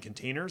scheduling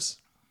containers.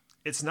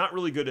 It's not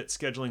really good at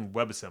scheduling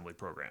WebAssembly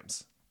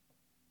programs.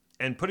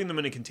 And putting them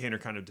in a container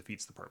kind of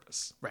defeats the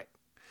purpose. Right.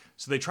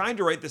 So they tried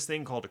to write this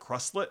thing called a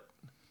crustlet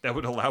that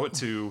would allow it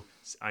to,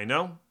 I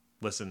know,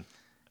 listen,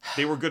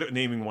 they were good at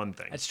naming one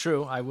thing. That's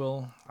true.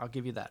 I'll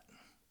give you that.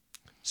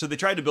 So they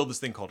tried to build this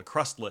thing called a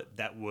crustlet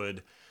that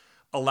would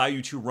allow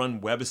you to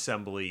run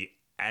WebAssembly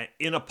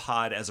in a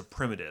pod as a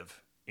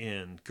primitive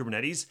in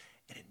Kubernetes.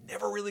 And it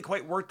never really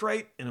quite worked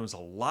right. And it was a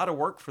lot of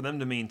work for them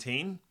to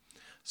maintain.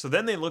 So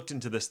then they looked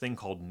into this thing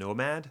called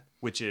Nomad,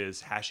 which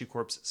is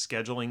HashiCorp's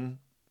scheduling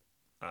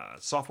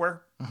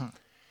software. Mm-hmm.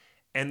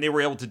 And they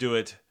were able to do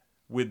it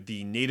with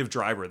the native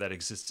driver that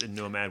exists in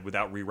Nomad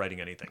without rewriting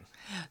anything.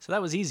 So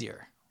that was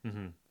easier.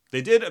 Mm-hmm.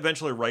 They did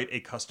eventually write a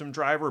custom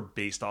driver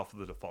based off of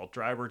the default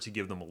driver to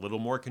give them a little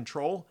more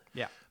control.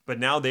 Yeah. But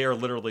now they are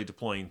literally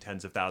deploying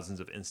tens of thousands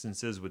of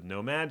instances with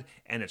Nomad,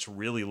 and it's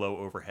really low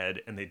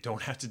overhead, and they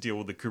don't have to deal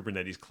with the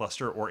Kubernetes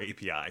cluster or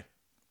API.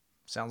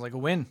 Sounds like a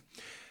win.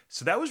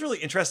 So that was really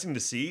interesting to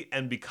see,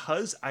 and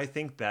because I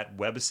think that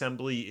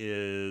WebAssembly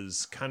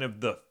is kind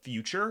of the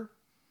future,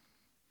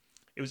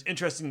 it was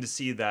interesting to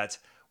see that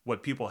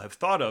what people have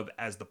thought of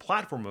as the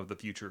platform of the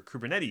future,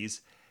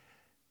 Kubernetes,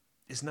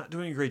 is not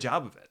doing a great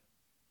job of it.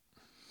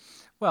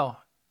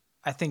 Well,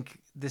 I think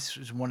this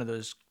is one of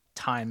those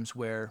times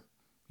where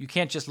you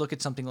can't just look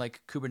at something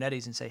like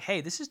Kubernetes and say,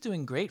 hey, this is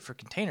doing great for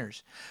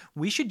containers.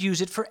 We should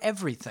use it for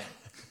everything.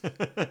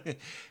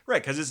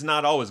 Right, because it's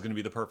not always going to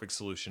be the perfect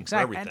solution for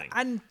everything.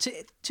 And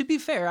to be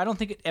fair, I don't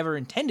think it ever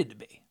intended to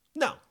be.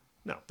 No.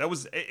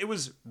 It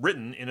was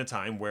written in a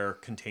time where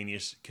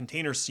containers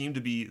seemed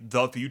to be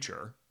the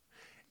future.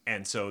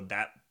 And so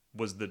that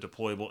was the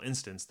deployable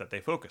instance that they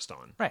focused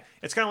on. Right.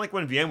 It's kind of like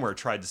when VMware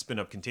tried to spin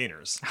up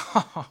containers.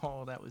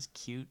 Oh, that was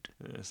cute.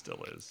 It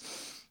still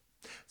is.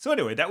 So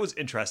anyway, that was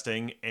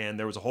interesting, and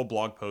there was a whole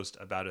blog post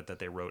about it that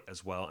they wrote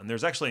as well. And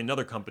there's actually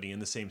another company in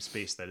the same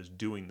space that is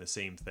doing the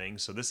same thing.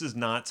 So this is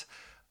not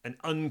an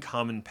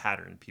uncommon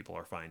pattern people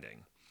are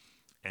finding.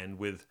 And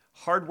with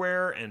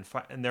hardware, and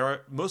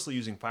they're mostly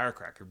using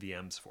Firecracker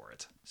VMs for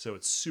it. So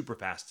it's super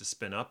fast to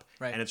spin up,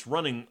 right. And it's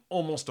running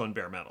almost on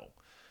bare metal.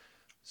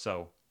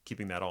 So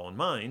keeping that all in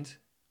mind,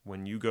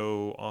 when you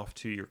go off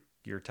to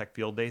your Tech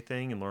Field Day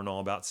thing and learn all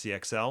about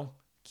CXL,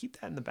 keep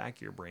that in the back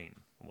of your brain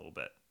a little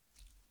bit.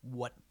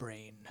 What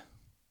brain?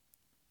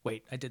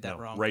 Wait, I did that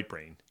wrong. Right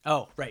brain.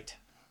 Oh, right.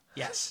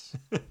 Yes.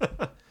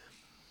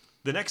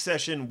 The next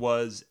session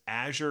was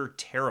Azure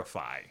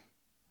Terrify.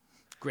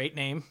 Great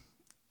name.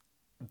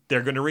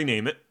 They're going to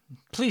rename it.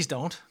 Please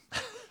don't.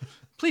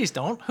 Please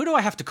don't. Who do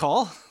I have to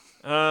call?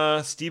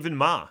 Stephen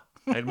Ma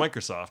at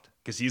Microsoft,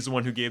 because he's the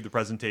one who gave the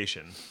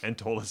presentation and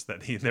told us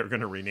that they're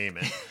going to rename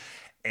it.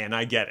 And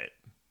I get it.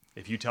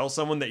 If you tell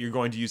someone that you're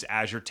going to use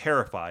Azure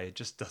Terrify, it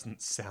just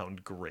doesn't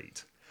sound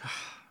great.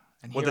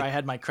 And here I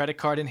had my credit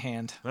card in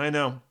hand. I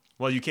know.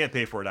 Well, you can't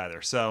pay for it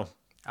either. So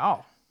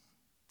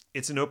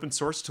it's an open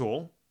source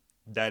tool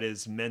that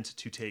is meant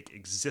to take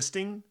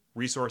existing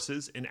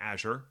resources in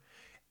Azure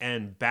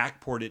and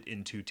backport it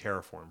into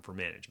Terraform for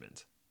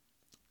management.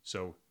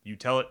 So you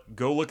tell it,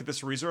 go look at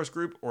this resource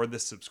group or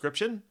this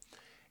subscription,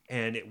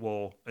 and it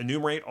will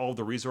enumerate all of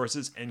the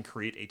resources and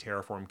create a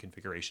Terraform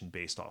configuration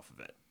based off of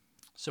it.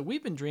 So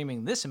we've been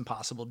dreaming this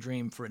impossible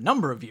dream for a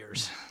number of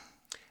years.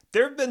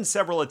 There have been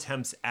several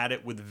attempts at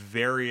it with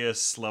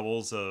various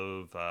levels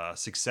of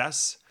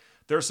success.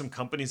 There are some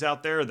companies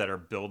out there that are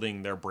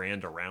building their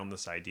brand around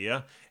this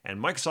idea, and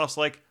Microsoft's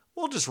like,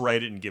 we'll just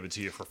write it and give it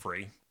to you for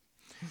free.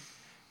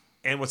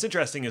 And what's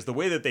interesting is the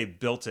way that they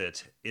built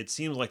it, it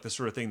seems like the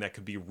sort of thing that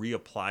could be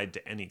reapplied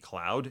to any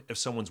cloud if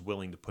someone's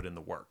willing to put in the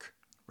work.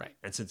 Right.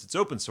 And since it's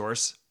open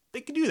source,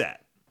 they can do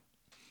that.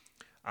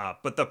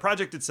 But the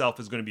project itself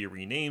is going to be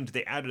renamed.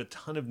 They added a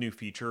ton of new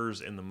features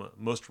in the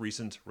most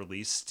recent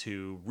release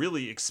to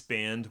really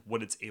expand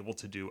what it's able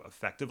to do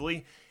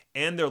effectively.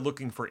 And they're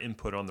looking for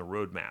input on the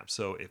roadmap.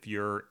 So if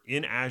you're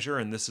in Azure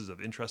and this is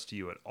of interest to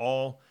you at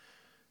all,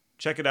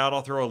 check it out.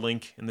 I'll throw a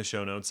link in the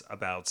show notes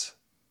about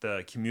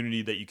the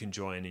community that you can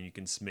join, and you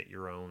can submit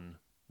your own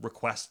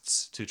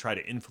requests to try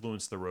to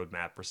influence the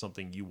roadmap for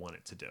something you want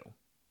it to do.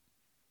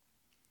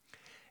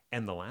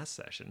 And the last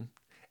session,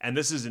 and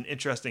this is an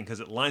interesting because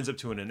it lines up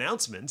to an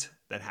announcement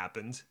that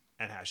happened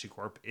at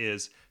HashiCorp,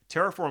 is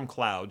Terraform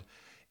Cloud.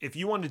 If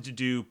you wanted to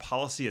do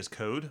policy as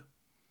code,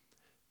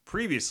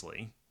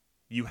 previously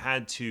you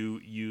had to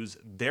use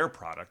their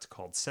product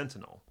called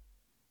Sentinel,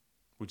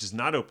 which is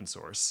not open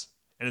source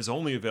and is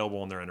only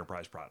available on their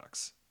enterprise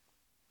products.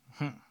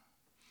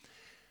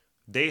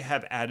 They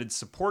have added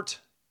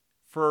support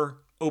for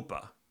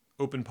OPA,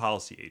 Open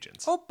Policy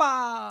Agents.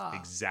 OPA!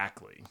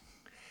 Exactly.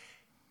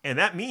 And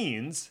that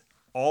means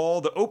all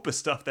the OPA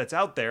stuff that's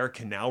out there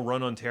can now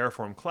run on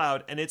Terraform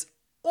Cloud, and it's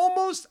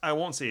almost, I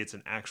won't say it's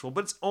an actual,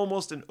 but it's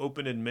almost an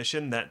open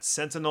admission that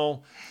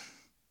Sentinel,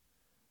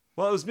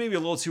 well, it was maybe a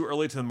little too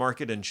early to the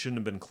market and shouldn't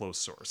have been closed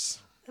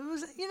source. It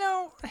was,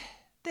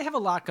 they have a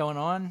lot going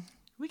on.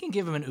 We can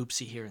give them an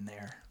oopsie here and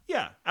there.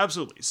 Yeah,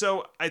 absolutely.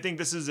 So I think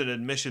this is an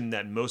admission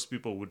that most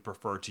people would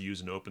prefer to use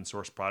an open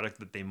source product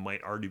that they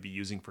might already be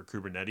using for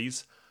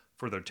Kubernetes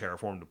for their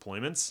Terraform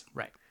deployments.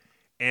 Right.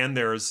 And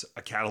there's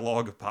a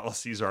catalog of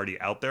policies already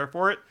out there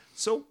for it.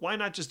 So why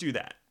not just do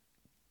that?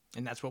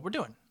 And that's what we're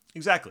doing.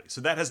 Exactly.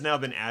 So that has now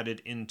been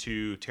added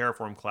into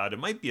Terraform Cloud. It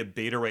might be a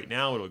beta right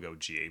now. It'll go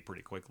GA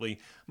pretty quickly.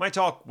 My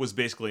talk was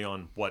basically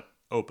on what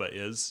OPA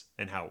is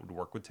and how it would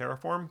work with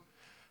Terraform.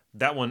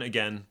 That one,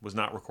 again, was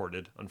not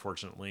recorded,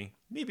 unfortunately.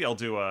 Maybe I'll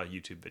do a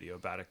YouTube video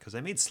about it because I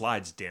made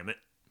slides, damn it.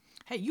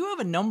 Hey, you have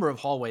a number of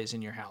hallways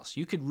in your house.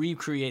 You could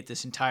recreate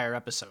this entire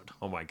episode.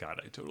 Oh my God,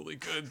 I totally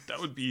could. That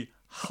would be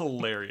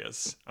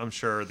hilarious. I'm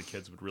sure the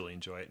kids would really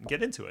enjoy it and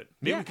get into it.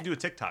 Maybe we could do a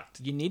TikTok.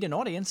 You need an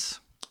audience.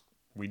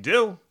 We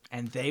do.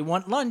 And they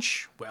want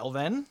lunch. Well,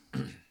 then.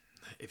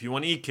 If you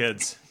want to eat,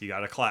 kids, you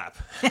got to clap.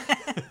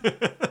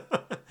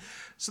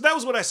 So that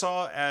was what I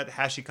saw at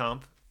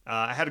HashiConf.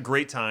 I had a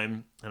great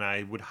time, and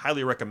I would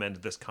highly recommend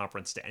this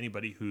conference to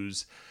anybody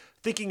who's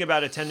thinking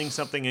about attending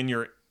something and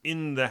you're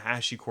in the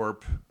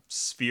HashiCorp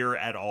sphere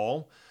at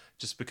all,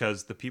 just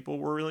because the people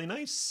were really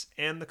nice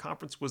and the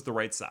conference was the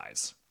right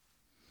size.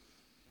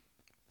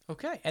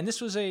 Okay. And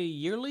this was a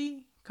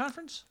yearly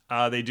conference?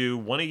 They do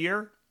one a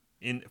year.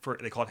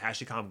 They call it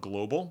HashiConf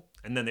Global,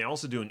 and then they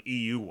also do an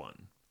EU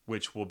one,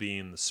 which will be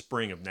in the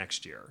spring of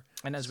next year.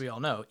 And as we all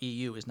know,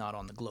 EU is not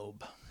on the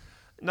globe.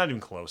 Not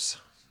even close.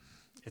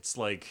 It's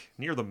like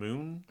near the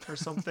moon or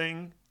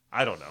something.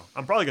 I don't know.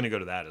 I'm probably going to go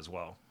to that as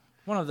well.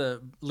 One of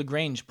the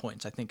Lagrange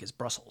points, I think, is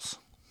Brussels.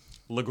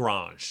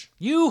 Lagrange.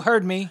 You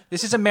heard me.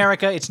 This is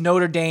America. It's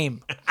Notre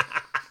Dame.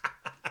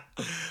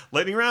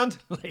 Lightning round?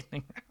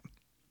 Lightning round.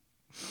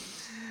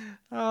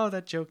 Oh,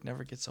 that joke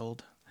never gets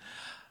old.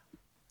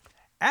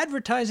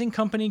 Advertising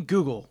company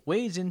Google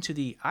wades into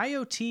the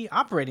IoT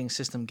operating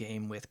system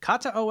game with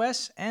Kata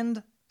OS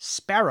and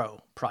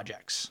Sparrow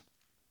projects.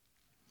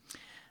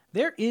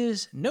 There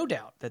is no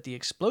doubt that the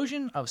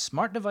explosion of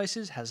smart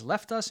devices has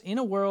left us in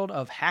a world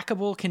of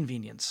hackable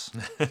convenience.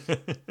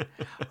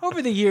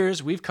 Over the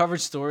years, we've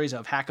covered stories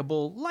of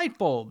hackable light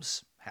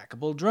bulbs,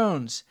 hackable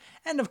drones,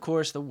 and of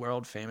course the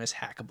world-famous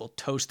hackable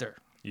toaster.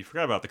 You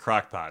forgot about the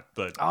crockpot,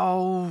 but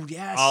Oh,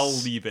 yes. I'll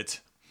leave it.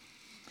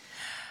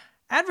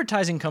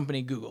 Advertising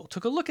company Google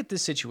took a look at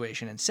this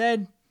situation and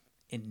said,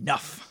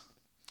 enough.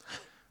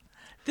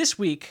 This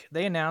week,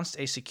 they announced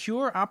a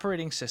secure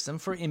operating system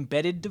for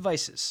embedded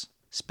devices.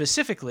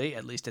 Specifically,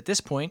 at least at this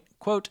point,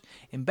 quote,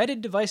 embedded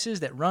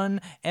devices that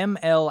run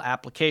ML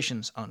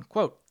applications,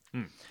 unquote.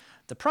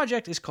 The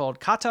project is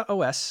called Kata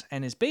OS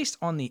and is based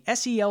on the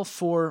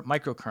SEL4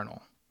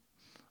 microkernel,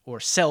 or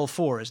Cell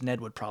 4 as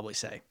Ned would probably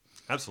say.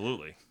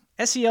 Absolutely.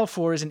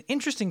 SEL4 is an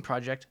interesting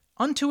project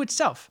unto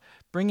itself,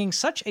 bringing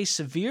such a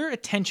severe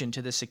attention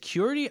to the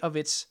security of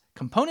its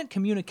component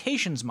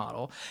communications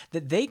model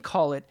that they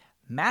call it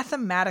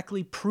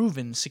mathematically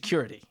proven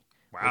security.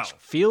 Wow. Which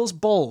feels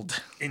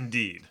bold.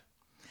 Indeed.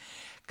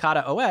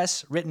 Kata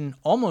OS, written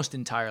almost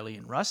entirely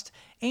in Rust,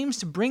 aims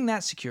to bring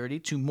that security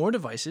to more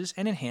devices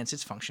and enhance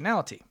its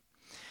functionality.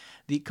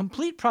 The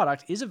complete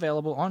product is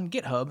available on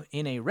GitHub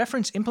in a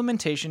reference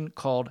implementation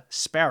called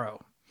Sparrow.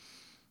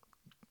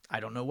 I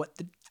don't know what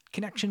the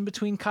connection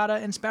between Kata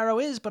and Sparrow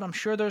is, but I'm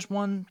sure there's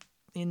one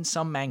in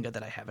some manga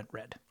that I haven't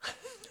read.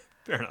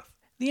 Fair enough.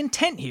 The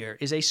intent here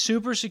is a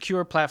super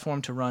secure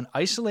platform to run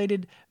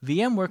isolated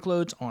VM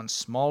workloads on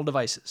small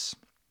devices.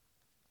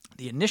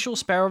 The initial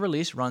Sparrow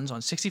release runs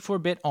on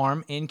 64-bit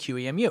ARM in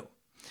QEMU.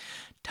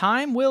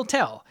 Time will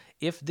tell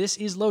if this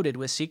is loaded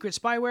with secret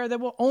spyware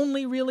that will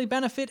only really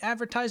benefit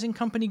advertising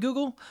company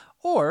Google,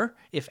 or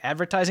if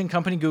advertising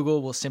company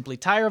Google will simply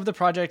tire of the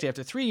project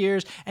after 3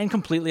 years and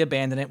completely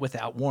abandon it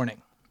without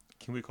warning.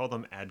 Can we call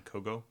them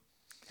AdKogo?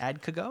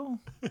 AdKogo?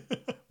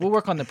 We'll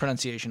work on the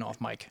pronunciation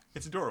off mic.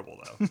 It's adorable,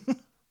 though.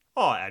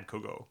 Oh,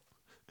 AdKogo.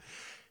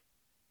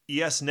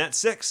 ESNet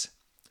 6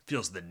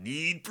 feels the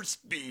need for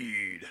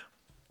speed.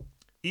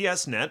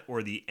 ESNet,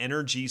 or the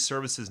Energy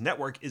Services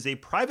Network, is a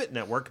private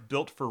network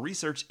built for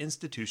research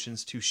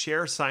institutions to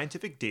share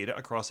scientific data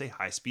across a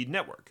high-speed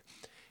network.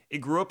 It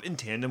grew up in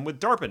tandem with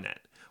DARPANET,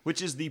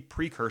 which is the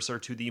precursor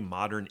to the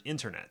modern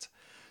internet.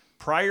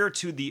 Prior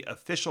to the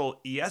official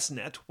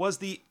ESNet was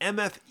the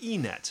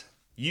MFENet,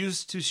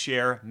 used to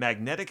share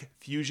magnetic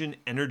fusion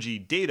energy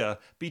data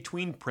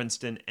between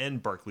Princeton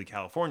and Berkeley,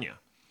 California.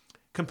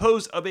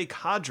 Composed of a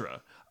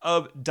cadre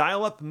of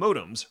dial-up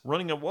modems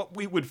running at what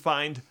we would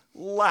find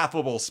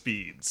laughable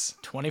speeds.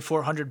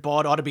 2400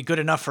 baud ought to be good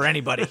enough for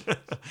anybody.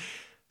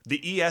 The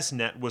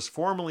ESNet was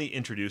formally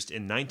introduced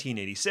in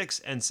 1986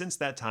 and since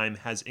that time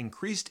has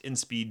increased in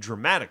speed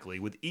dramatically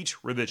with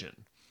each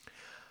revision.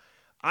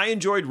 I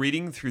enjoyed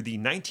reading through the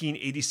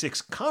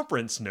 1986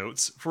 conference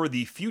notes for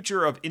the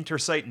Future of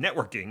Intersite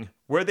Networking,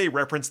 where they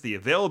referenced the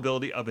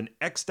availability of an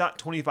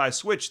X.25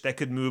 switch that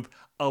could move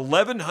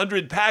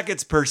 1,100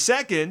 packets per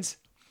second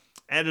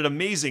at an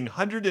amazing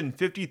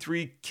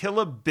 153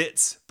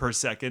 kilobits per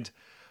second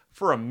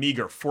for a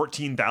meager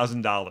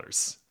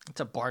 $14,000. It's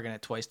a bargain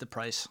at twice the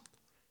price.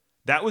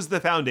 That was the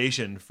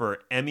foundation for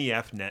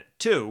MEFnet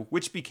 2,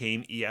 which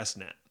became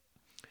ESNet.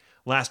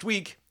 Last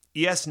week,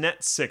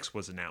 ESNet 6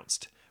 was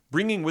announced,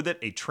 bringing with it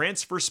a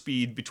transfer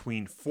speed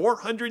between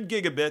 400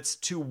 gigabits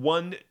to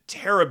 1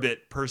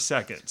 terabit per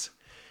second.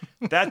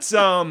 That's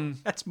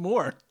That's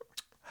more.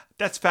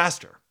 That's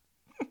faster.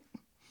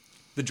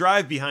 The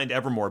drive behind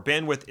Evermore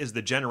bandwidth is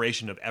the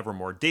generation of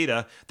Evermore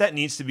data that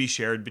needs to be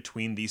shared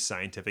between these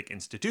scientific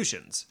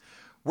institutions.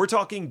 We're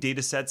talking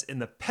datasets in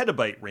the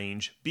petabyte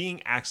range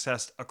being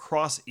accessed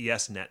across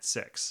ESNet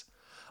 6.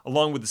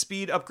 Along with the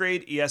speed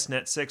upgrade,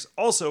 ESNet 6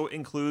 also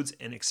includes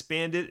an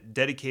expanded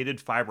dedicated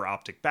fiber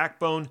optic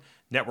backbone,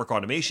 network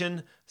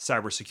automation,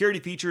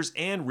 cybersecurity features,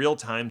 and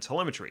real-time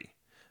telemetry.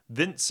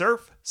 Vint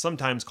Cerf,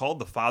 sometimes called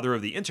the father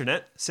of the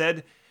internet,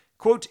 said,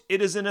 quote,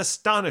 "It is an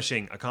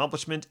astonishing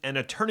accomplishment and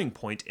a turning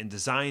point in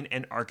design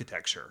and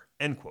architecture,"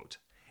 end quote.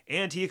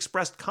 And he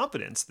expressed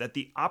confidence that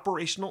the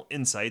operational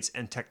insights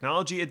and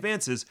technology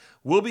advances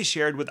will be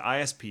shared with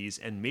ISPs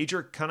and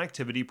major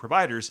connectivity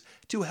providers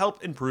to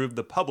help improve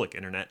the public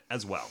internet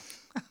as well.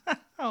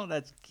 Oh,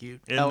 that's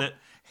cute. Isn't it?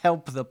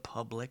 Help the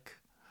public.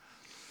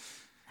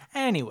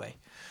 Anyway,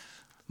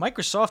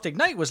 Microsoft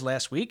Ignite was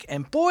last week,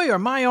 and boy, are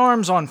my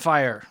arms on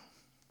fire.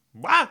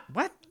 What?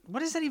 What?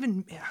 What is that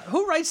even?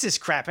 Who writes this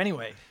crap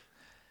anyway?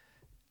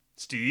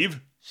 Steve?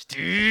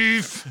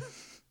 Steve.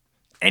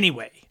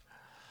 Anyway,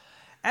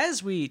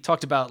 as we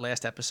talked about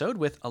last episode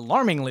with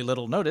alarmingly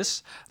little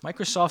notice,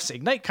 Microsoft's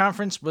Ignite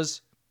conference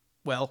was,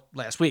 well,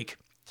 last week.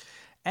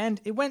 And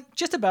it went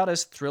just about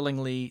as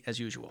thrillingly as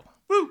usual.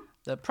 Woo!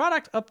 The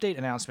product update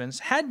announcements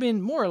had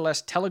been more or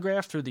less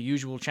telegraphed through the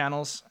usual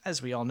channels.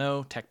 As we all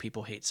know, tech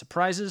people hate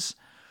surprises.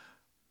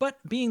 But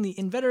being the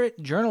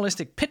inveterate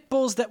journalistic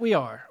pitbulls that we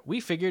are, we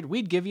figured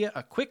we'd give you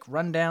a quick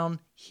rundown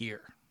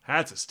here.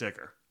 That's a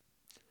sticker.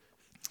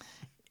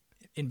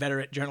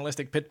 Inveterate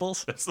journalistic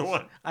pitbulls? That's the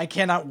one. I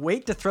cannot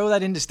wait to throw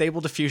that into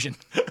Stable Diffusion.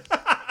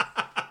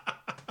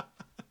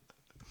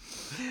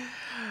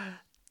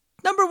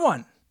 Number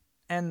one,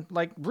 and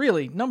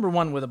really, number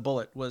one with a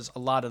bullet was a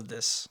lot of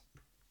this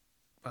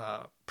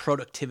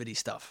productivity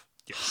stuff.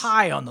 Yes.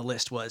 High on the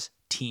list was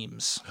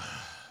Teams.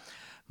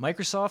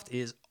 Microsoft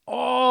is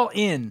all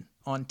in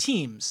on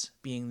Teams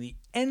being the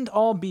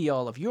end-all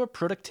be-all of your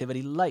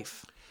productivity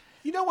life.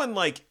 You know when,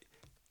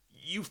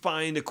 you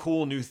find a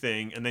cool new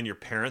thing and then your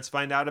parents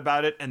find out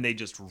about it and they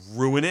just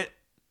ruin it?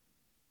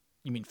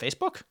 You mean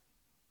Facebook?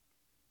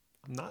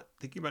 I'm not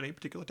thinking about any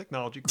particular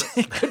technology.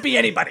 It could be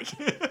anybody.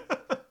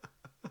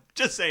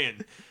 Just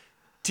saying.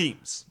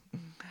 Teams.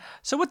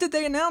 So what did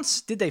they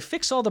announce? Did they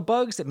fix all the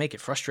bugs that make it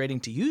frustrating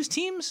to use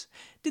Teams?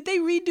 Did they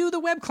redo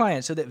the web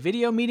client so that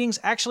video meetings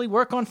actually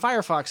work on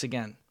Firefox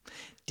again?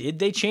 Did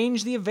they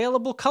change the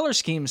available color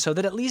schemes so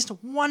that at least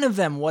one of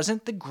them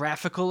wasn't the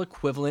graphical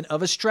equivalent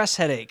of a stress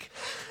headache?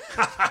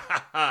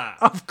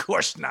 Of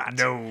course not.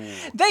 No.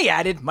 They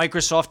added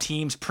Microsoft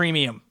Teams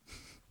Premium.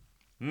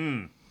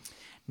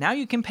 Now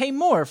you can pay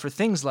more for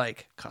things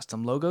like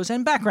custom logos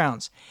and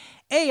backgrounds,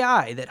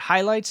 AI that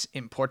highlights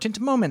important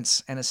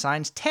moments and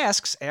assigns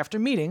tasks after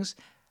meetings,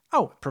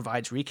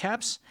 provides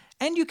recaps,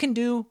 and you can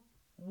do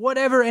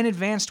whatever an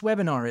advanced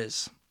webinar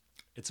is.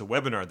 It's a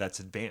webinar that's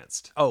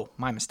advanced. Oh,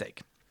 my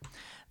mistake.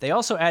 They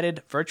also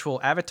added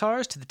virtual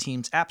avatars to the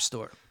Teams App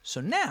Store.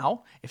 So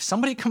now, if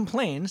somebody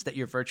complains that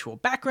your virtual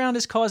background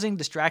is causing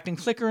distracting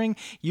flickering,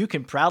 you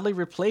can proudly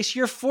replace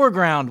your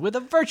foreground with a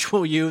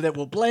virtual you that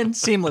will blend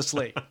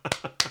seamlessly.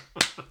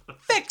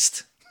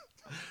 Fixed!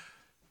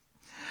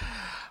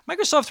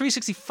 Microsoft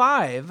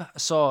 365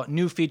 saw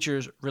new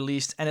features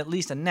released and at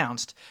least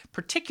announced,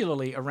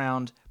 particularly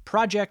around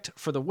Project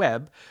for the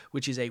Web,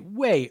 which is a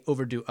way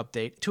overdue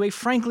update to a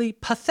frankly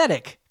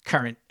pathetic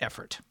current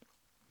effort.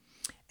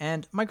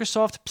 And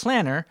Microsoft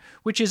Planner,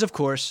 which is, of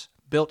course,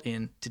 built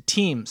into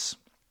Teams.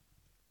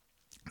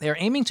 They are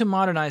aiming to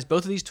modernize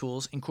both of these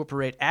tools,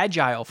 incorporate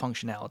agile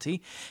functionality,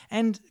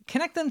 and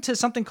connect them to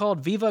something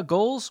called Viva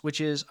Goals, which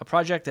is a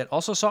project that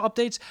also saw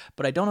updates,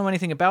 but I don't know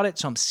anything about it,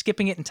 so I'm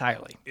skipping it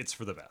entirely. It's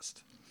for the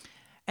best.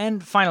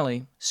 And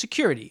finally,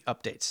 security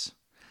updates.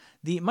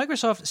 The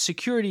Microsoft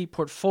security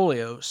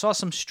portfolio saw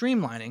some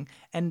streamlining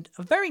and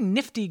a very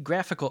nifty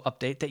graphical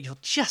update that you'll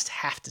just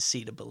have to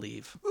see to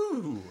believe.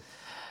 Ooh.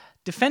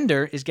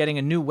 Defender is getting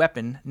a new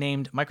weapon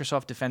named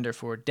Microsoft Defender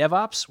for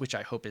DevOps, which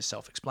I hope is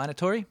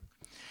self-explanatory.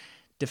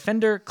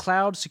 Defender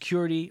Cloud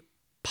Security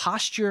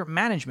Posture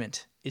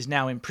Management is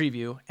now in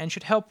preview and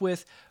should help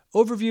with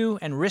overview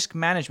and risk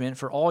management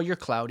for all your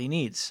cloudy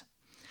needs.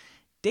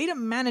 Data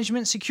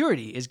management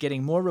security is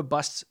getting more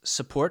robust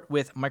support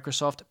with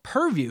Microsoft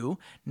Purview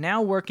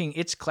now working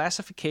its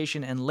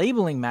classification and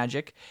labeling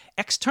magic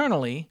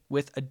externally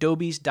with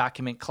Adobe's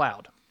Document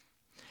Cloud.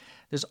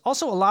 There's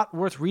also a lot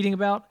worth reading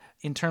about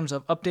in terms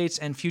of updates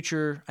and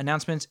future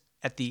announcements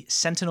at the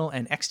Sentinel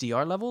and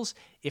XDR levels,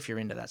 if you're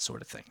into that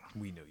sort of thing.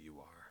 We know you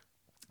are.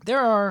 There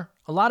are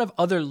a lot of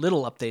other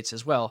little updates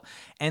as well,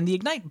 and the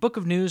Ignite Book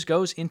of News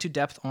goes into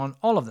depth on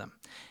all of them.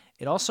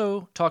 It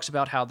also talks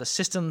about how the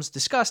systems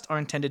discussed are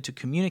intended to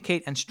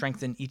communicate and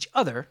strengthen each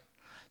other,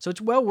 so it's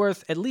well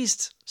worth at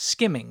least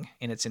skimming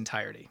in its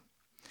entirety.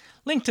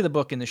 Link to the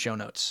book in the show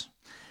notes.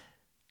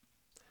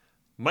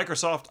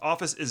 Microsoft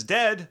Office is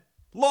dead.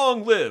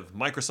 Long live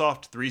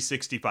Microsoft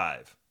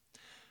 365.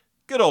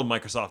 Good old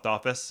Microsoft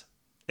Office.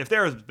 If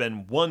there has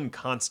been one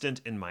constant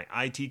in my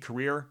IT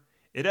career,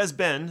 it has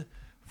been,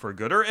 for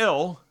good or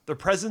ill, the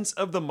presence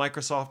of the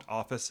Microsoft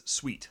Office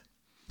suite.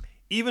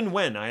 Even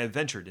when I have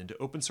ventured into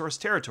open source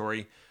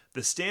territory,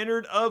 the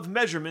standard of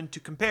measurement to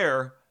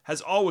compare has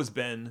always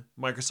been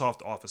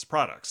Microsoft Office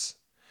products.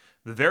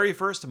 The very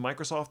first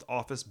Microsoft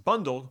Office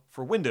bundle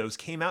for Windows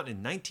came out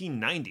in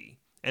 1990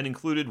 and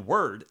included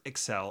Word,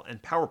 Excel,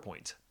 and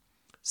PowerPoint.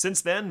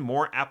 Since then,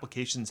 more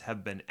applications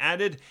have been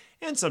added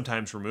and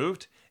sometimes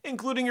removed,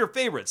 including your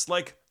favorites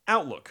like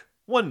Outlook,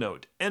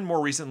 OneNote, and more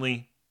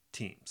recently,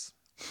 Teams.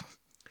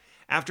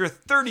 After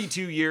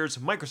 32 years,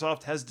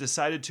 Microsoft has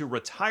decided to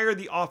retire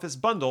the Office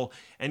bundle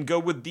and go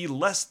with the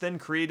less than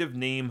creative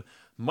name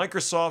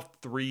Microsoft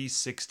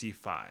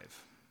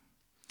 365.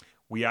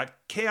 We at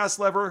Chaos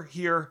Lever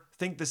here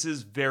think this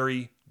is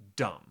very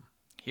dumb.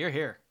 Hear,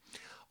 hear.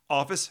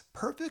 Office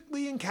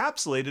perfectly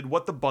encapsulated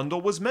what the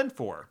bundle was meant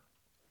for.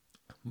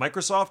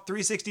 Microsoft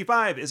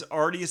 365 is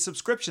already a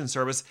subscription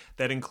service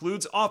that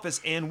includes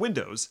Office and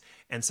Windows,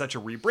 and such a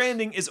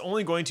rebranding is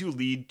only going to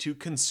lead to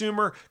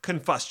consumer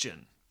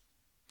combustion.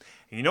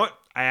 You know what?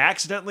 I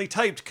accidentally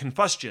typed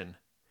combustion.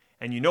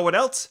 And you know what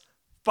else?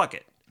 Fuck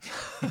it.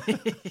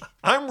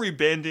 I'm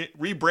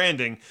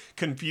rebranding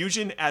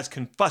confusion as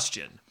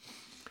combustion.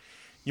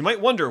 You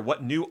might wonder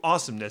what new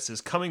awesomeness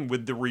is coming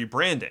with the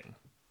rebranding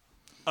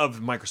of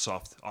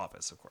Microsoft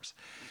Office, of course.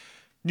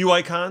 New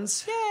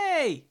icons.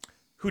 Yay!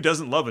 Who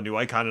doesn't love a new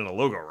icon and a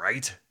logo,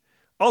 right?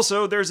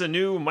 Also, there's a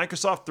new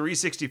Microsoft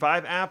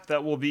 365 app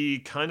that will be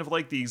kind of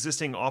like the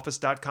existing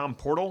Office.com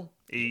portal,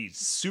 a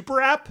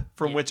super app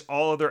from which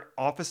all other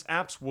Office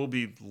apps will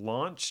be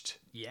launched.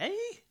 Yay?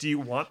 Do you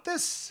want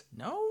this?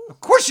 No. Of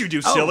course you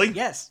do, silly. Oh,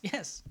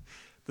 yes.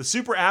 The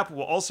super app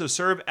will also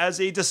serve as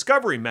a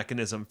discovery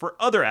mechanism for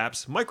other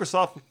apps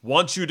Microsoft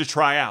wants you to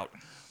try out,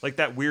 like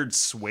that weird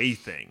Sway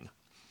thing.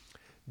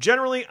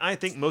 Generally, I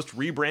think most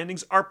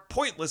rebrandings are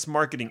pointless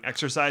marketing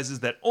exercises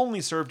that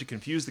only serve to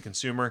confuse the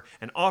consumer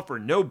and offer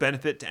no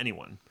benefit to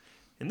anyone.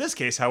 In this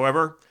case,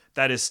 however,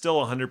 that is still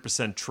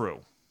 100%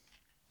 true.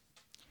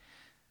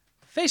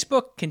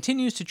 Facebook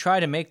continues to try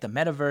to make the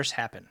metaverse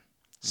happen.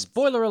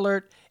 Spoiler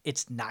alert,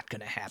 it's not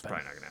going to happen.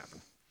 Probably not going to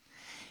happen.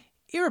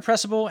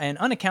 Irrepressible and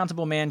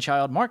unaccountable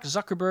man-child Mark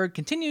Zuckerberg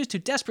continues to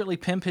desperately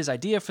pimp his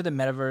idea for the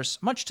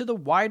metaverse, much to the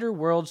wider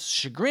world's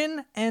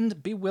chagrin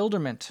and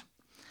bewilderment.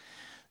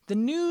 The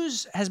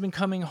news has been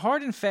coming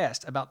hard and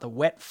fast about the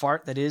wet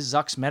fart that is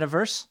Zuck's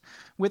metaverse,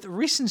 with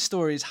recent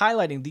stories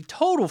highlighting the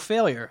total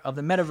failure of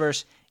the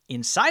metaverse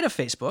inside of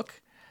Facebook,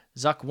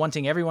 Zuck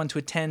wanting everyone to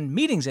attend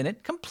meetings in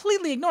it,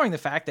 completely ignoring the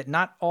fact that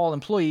not all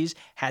employees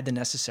had the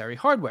necessary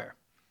hardware.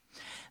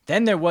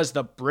 Then there was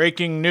the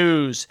breaking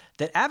news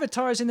that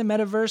avatars in the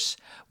metaverse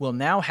will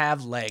now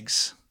have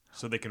legs.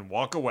 So they can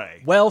walk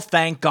away. Well,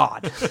 thank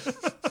God.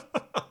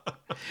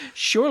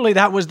 Surely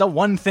that was the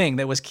one thing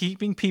that was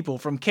keeping people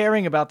from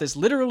caring about this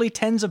literally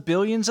tens of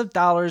billions of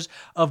dollars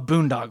of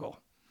boondoggle.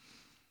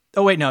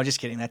 Oh, wait, no, just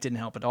kidding. That didn't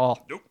help at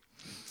all. Nope.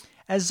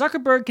 As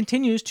Zuckerberg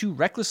continues to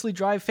recklessly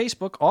drive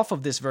Facebook off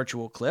of this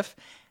virtual cliff,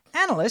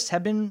 analysts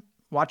have been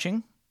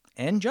watching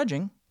and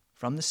judging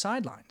from the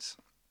sidelines.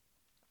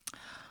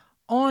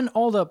 On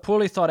all the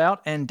poorly thought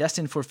out and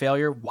destined for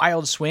failure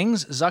wild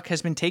swings Zuck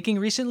has been taking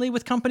recently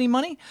with company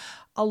money,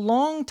 a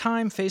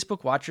longtime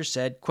Facebook watcher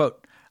said,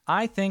 quote,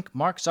 "I think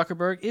Mark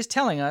Zuckerberg is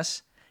telling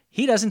us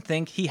he doesn't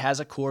think he has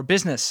a core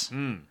business,"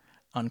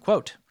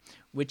 unquote,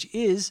 which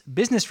is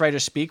business writer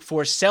speak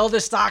for sell the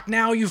stock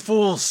now, you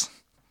fools.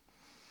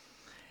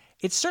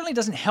 It certainly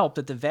doesn't help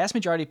that the vast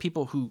majority of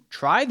people who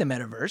try the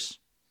metaverse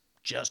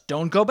just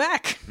don't go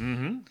back.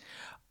 Mm-hmm.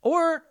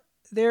 Or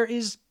there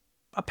is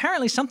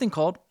apparently something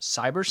called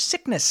cyber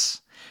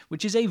sickness,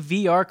 which is a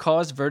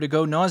VR-caused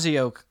vertigo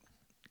nausea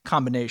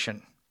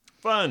combination.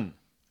 Fun.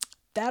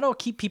 That'll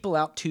keep people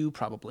out too,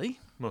 probably.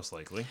 Most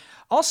likely.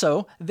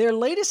 Also, their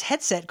latest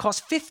headset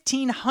costs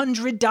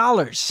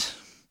 $1,500.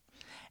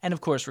 And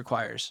of course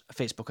requires a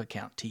Facebook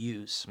account to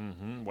use.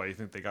 Mm-hmm. Why do you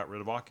think they got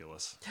rid of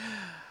Oculus?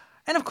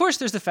 And of course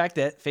there's the fact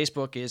that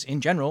Facebook is,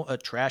 in general, a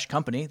trash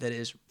company that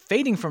is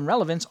fading from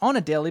relevance on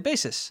a daily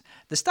basis.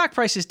 The stock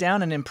price is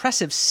down an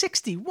impressive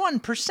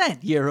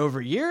 61% year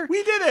over year.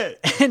 We did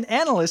it! And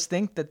analysts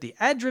think that the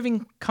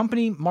ad-driven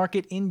company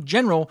market in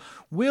general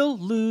will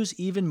lose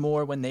even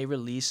more when they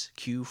release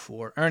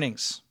Q4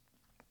 earnings.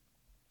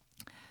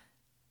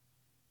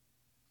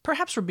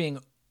 Perhaps we're being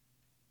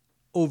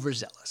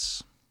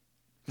overzealous.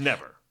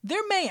 Never.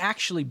 There may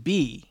actually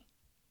be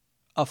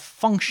a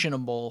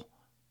functionable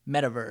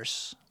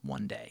metaverse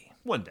one day.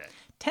 One day.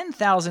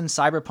 10,000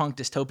 cyberpunk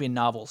dystopian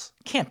novels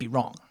can't be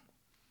wrong.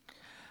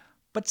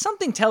 But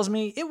something tells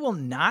me it will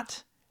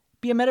not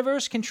be a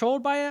metaverse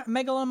controlled by a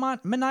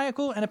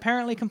megalomaniacal and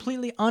apparently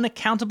completely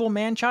unaccountable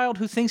man-child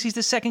who thinks he's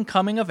the second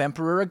coming of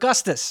Emperor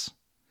Augustus.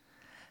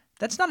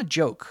 That's not a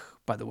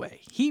joke, by the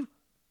way. He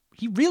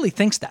really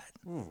thinks that.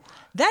 Ooh.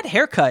 That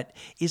haircut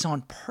is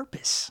on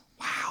purpose.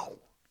 Wow.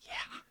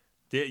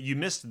 Yeah. You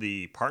missed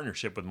the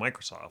partnership with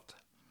Microsoft.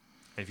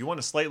 And if you want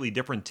a slightly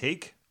different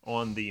take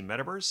on the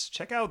metaverse,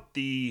 check out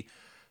the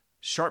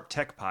Sharp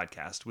Tech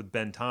podcast with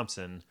Ben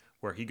Thompson,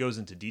 where he goes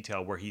into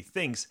detail where he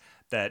thinks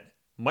that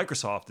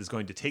Microsoft is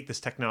going to take this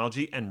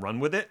technology and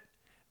run with it,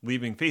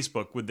 leaving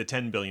Facebook with the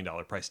 $10 billion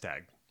price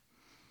tag.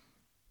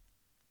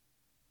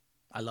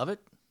 I love it.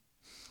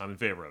 I'm in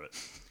favor of it.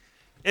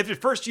 If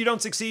at first you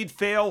don't succeed,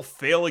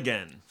 fail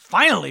again.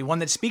 Finally, one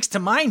that speaks to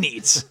my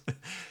needs.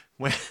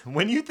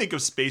 When you think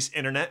of space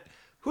internet,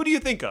 who do you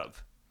think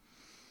of?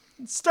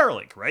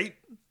 Starlink, right?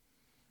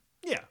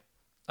 Yeah.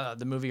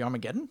 The movie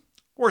Armageddon?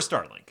 Or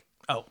Starlink.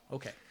 Oh,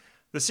 okay.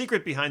 The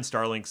secret behind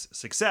Starlink's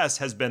success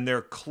has been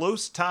their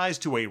close ties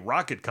to a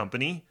rocket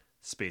company,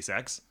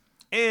 SpaceX,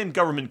 and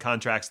government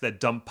contracts that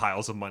dump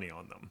piles of money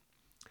on them.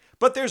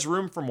 But there's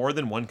room for more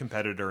than one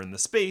competitor in the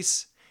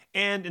space,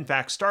 and in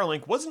fact,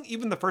 Starlink wasn't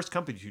even the first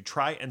company to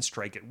try and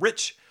strike it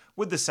rich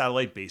with the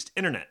satellite-based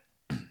internet.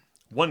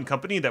 One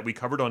company that we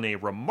covered on a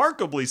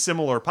remarkably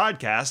similar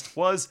podcast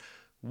was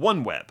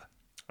OneWeb,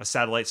 a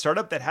satellite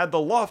startup that had the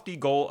lofty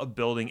goal of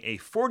building a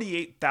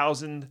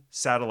 48,000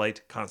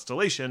 satellite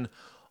constellation,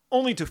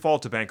 only to fall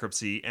to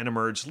bankruptcy and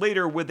emerge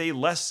later with a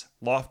less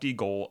lofty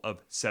goal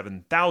of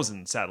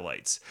 7,000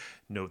 satellites.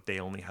 Note they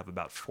only have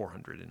about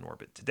 400 in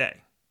orbit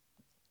today.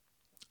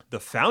 The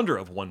founder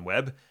of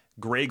OneWeb,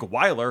 Greg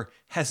Weiler,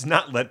 has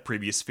not let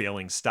previous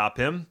failings stop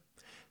him,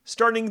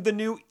 starting the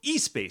new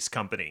eSpace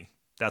company.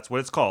 That's what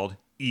it's called,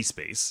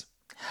 eSpace.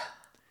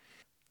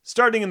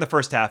 Starting in the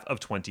first half of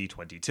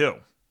 2022.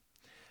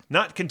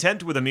 Not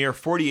content with a mere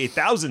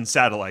 48,000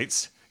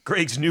 satellites,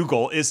 Greg's new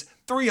goal is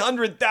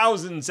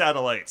 300,000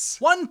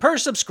 satellites. One per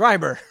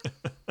subscriber.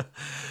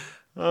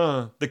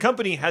 The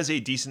company has a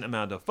decent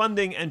amount of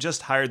funding and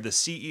just hired the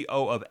CEO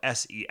of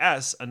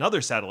SES,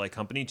 another satellite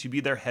company, to be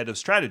their head of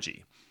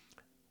strategy.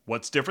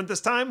 What's different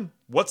this time?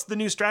 What's the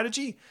new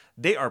strategy?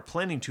 They are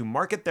planning to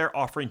market their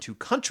offering to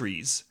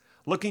countries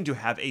looking to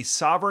have a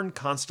sovereign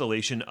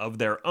constellation of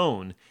their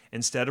own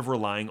instead of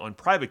relying on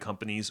private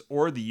companies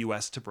or the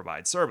US to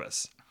provide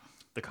service.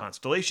 The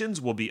constellations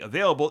will be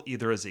available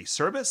either as a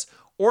service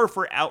or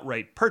for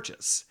outright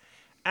purchase.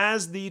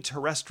 As the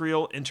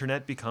terrestrial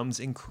internet becomes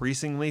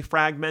increasingly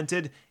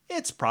fragmented,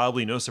 it's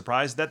probably no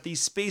surprise that the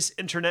space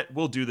internet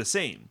will do the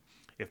same.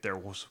 If there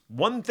was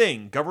one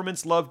thing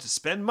governments love to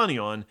spend money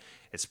on,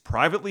 it's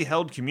privately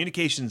held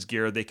communications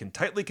gear they can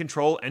tightly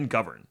control and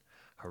govern.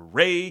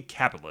 Hooray,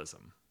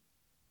 capitalism.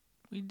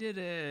 We did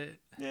it.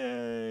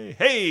 Yay.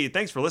 Hey,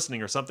 thanks for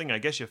listening or something. I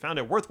guess you found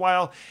it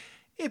worthwhile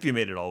if you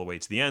made it all the way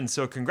to the end.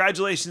 So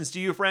congratulations to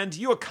you, friend.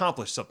 You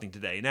accomplished something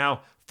today.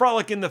 Now,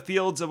 frolic in the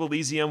fields of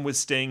Elysium with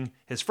Sting,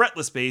 his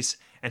fretless bass,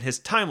 and his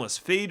timeless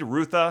Fade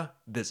Rutha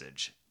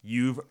visage.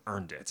 You've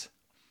earned it.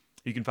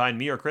 You can find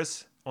me or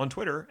Chris on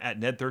Twitter at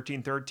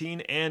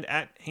Ned1313 and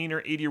at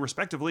Hainer80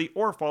 respectively,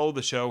 or follow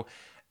the show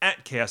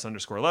at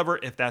chaos_lever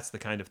if that's the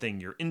kind of thing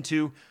you're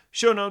into.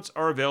 Show notes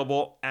are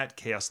available at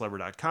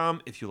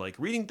chaoslever.com if you like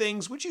reading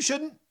things, which you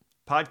shouldn't.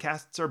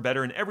 Podcasts are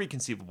better in every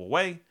conceivable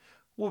way.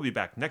 We'll be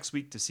back next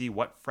week to see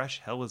what fresh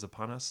hell is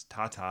upon us.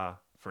 Ta-ta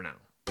for now.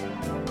 We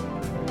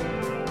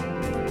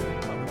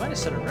might have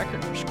set a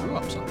record for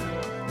screw-ups on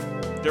that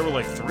one. There were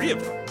like 3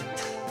 of them.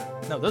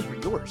 No, those were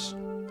yours.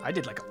 I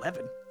did like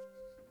 11.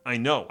 I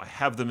know. I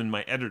have them in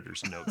my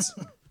editor's notes.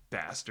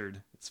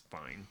 Bastard. It's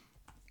fine.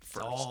 It's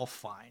all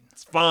fine.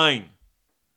 It's fine.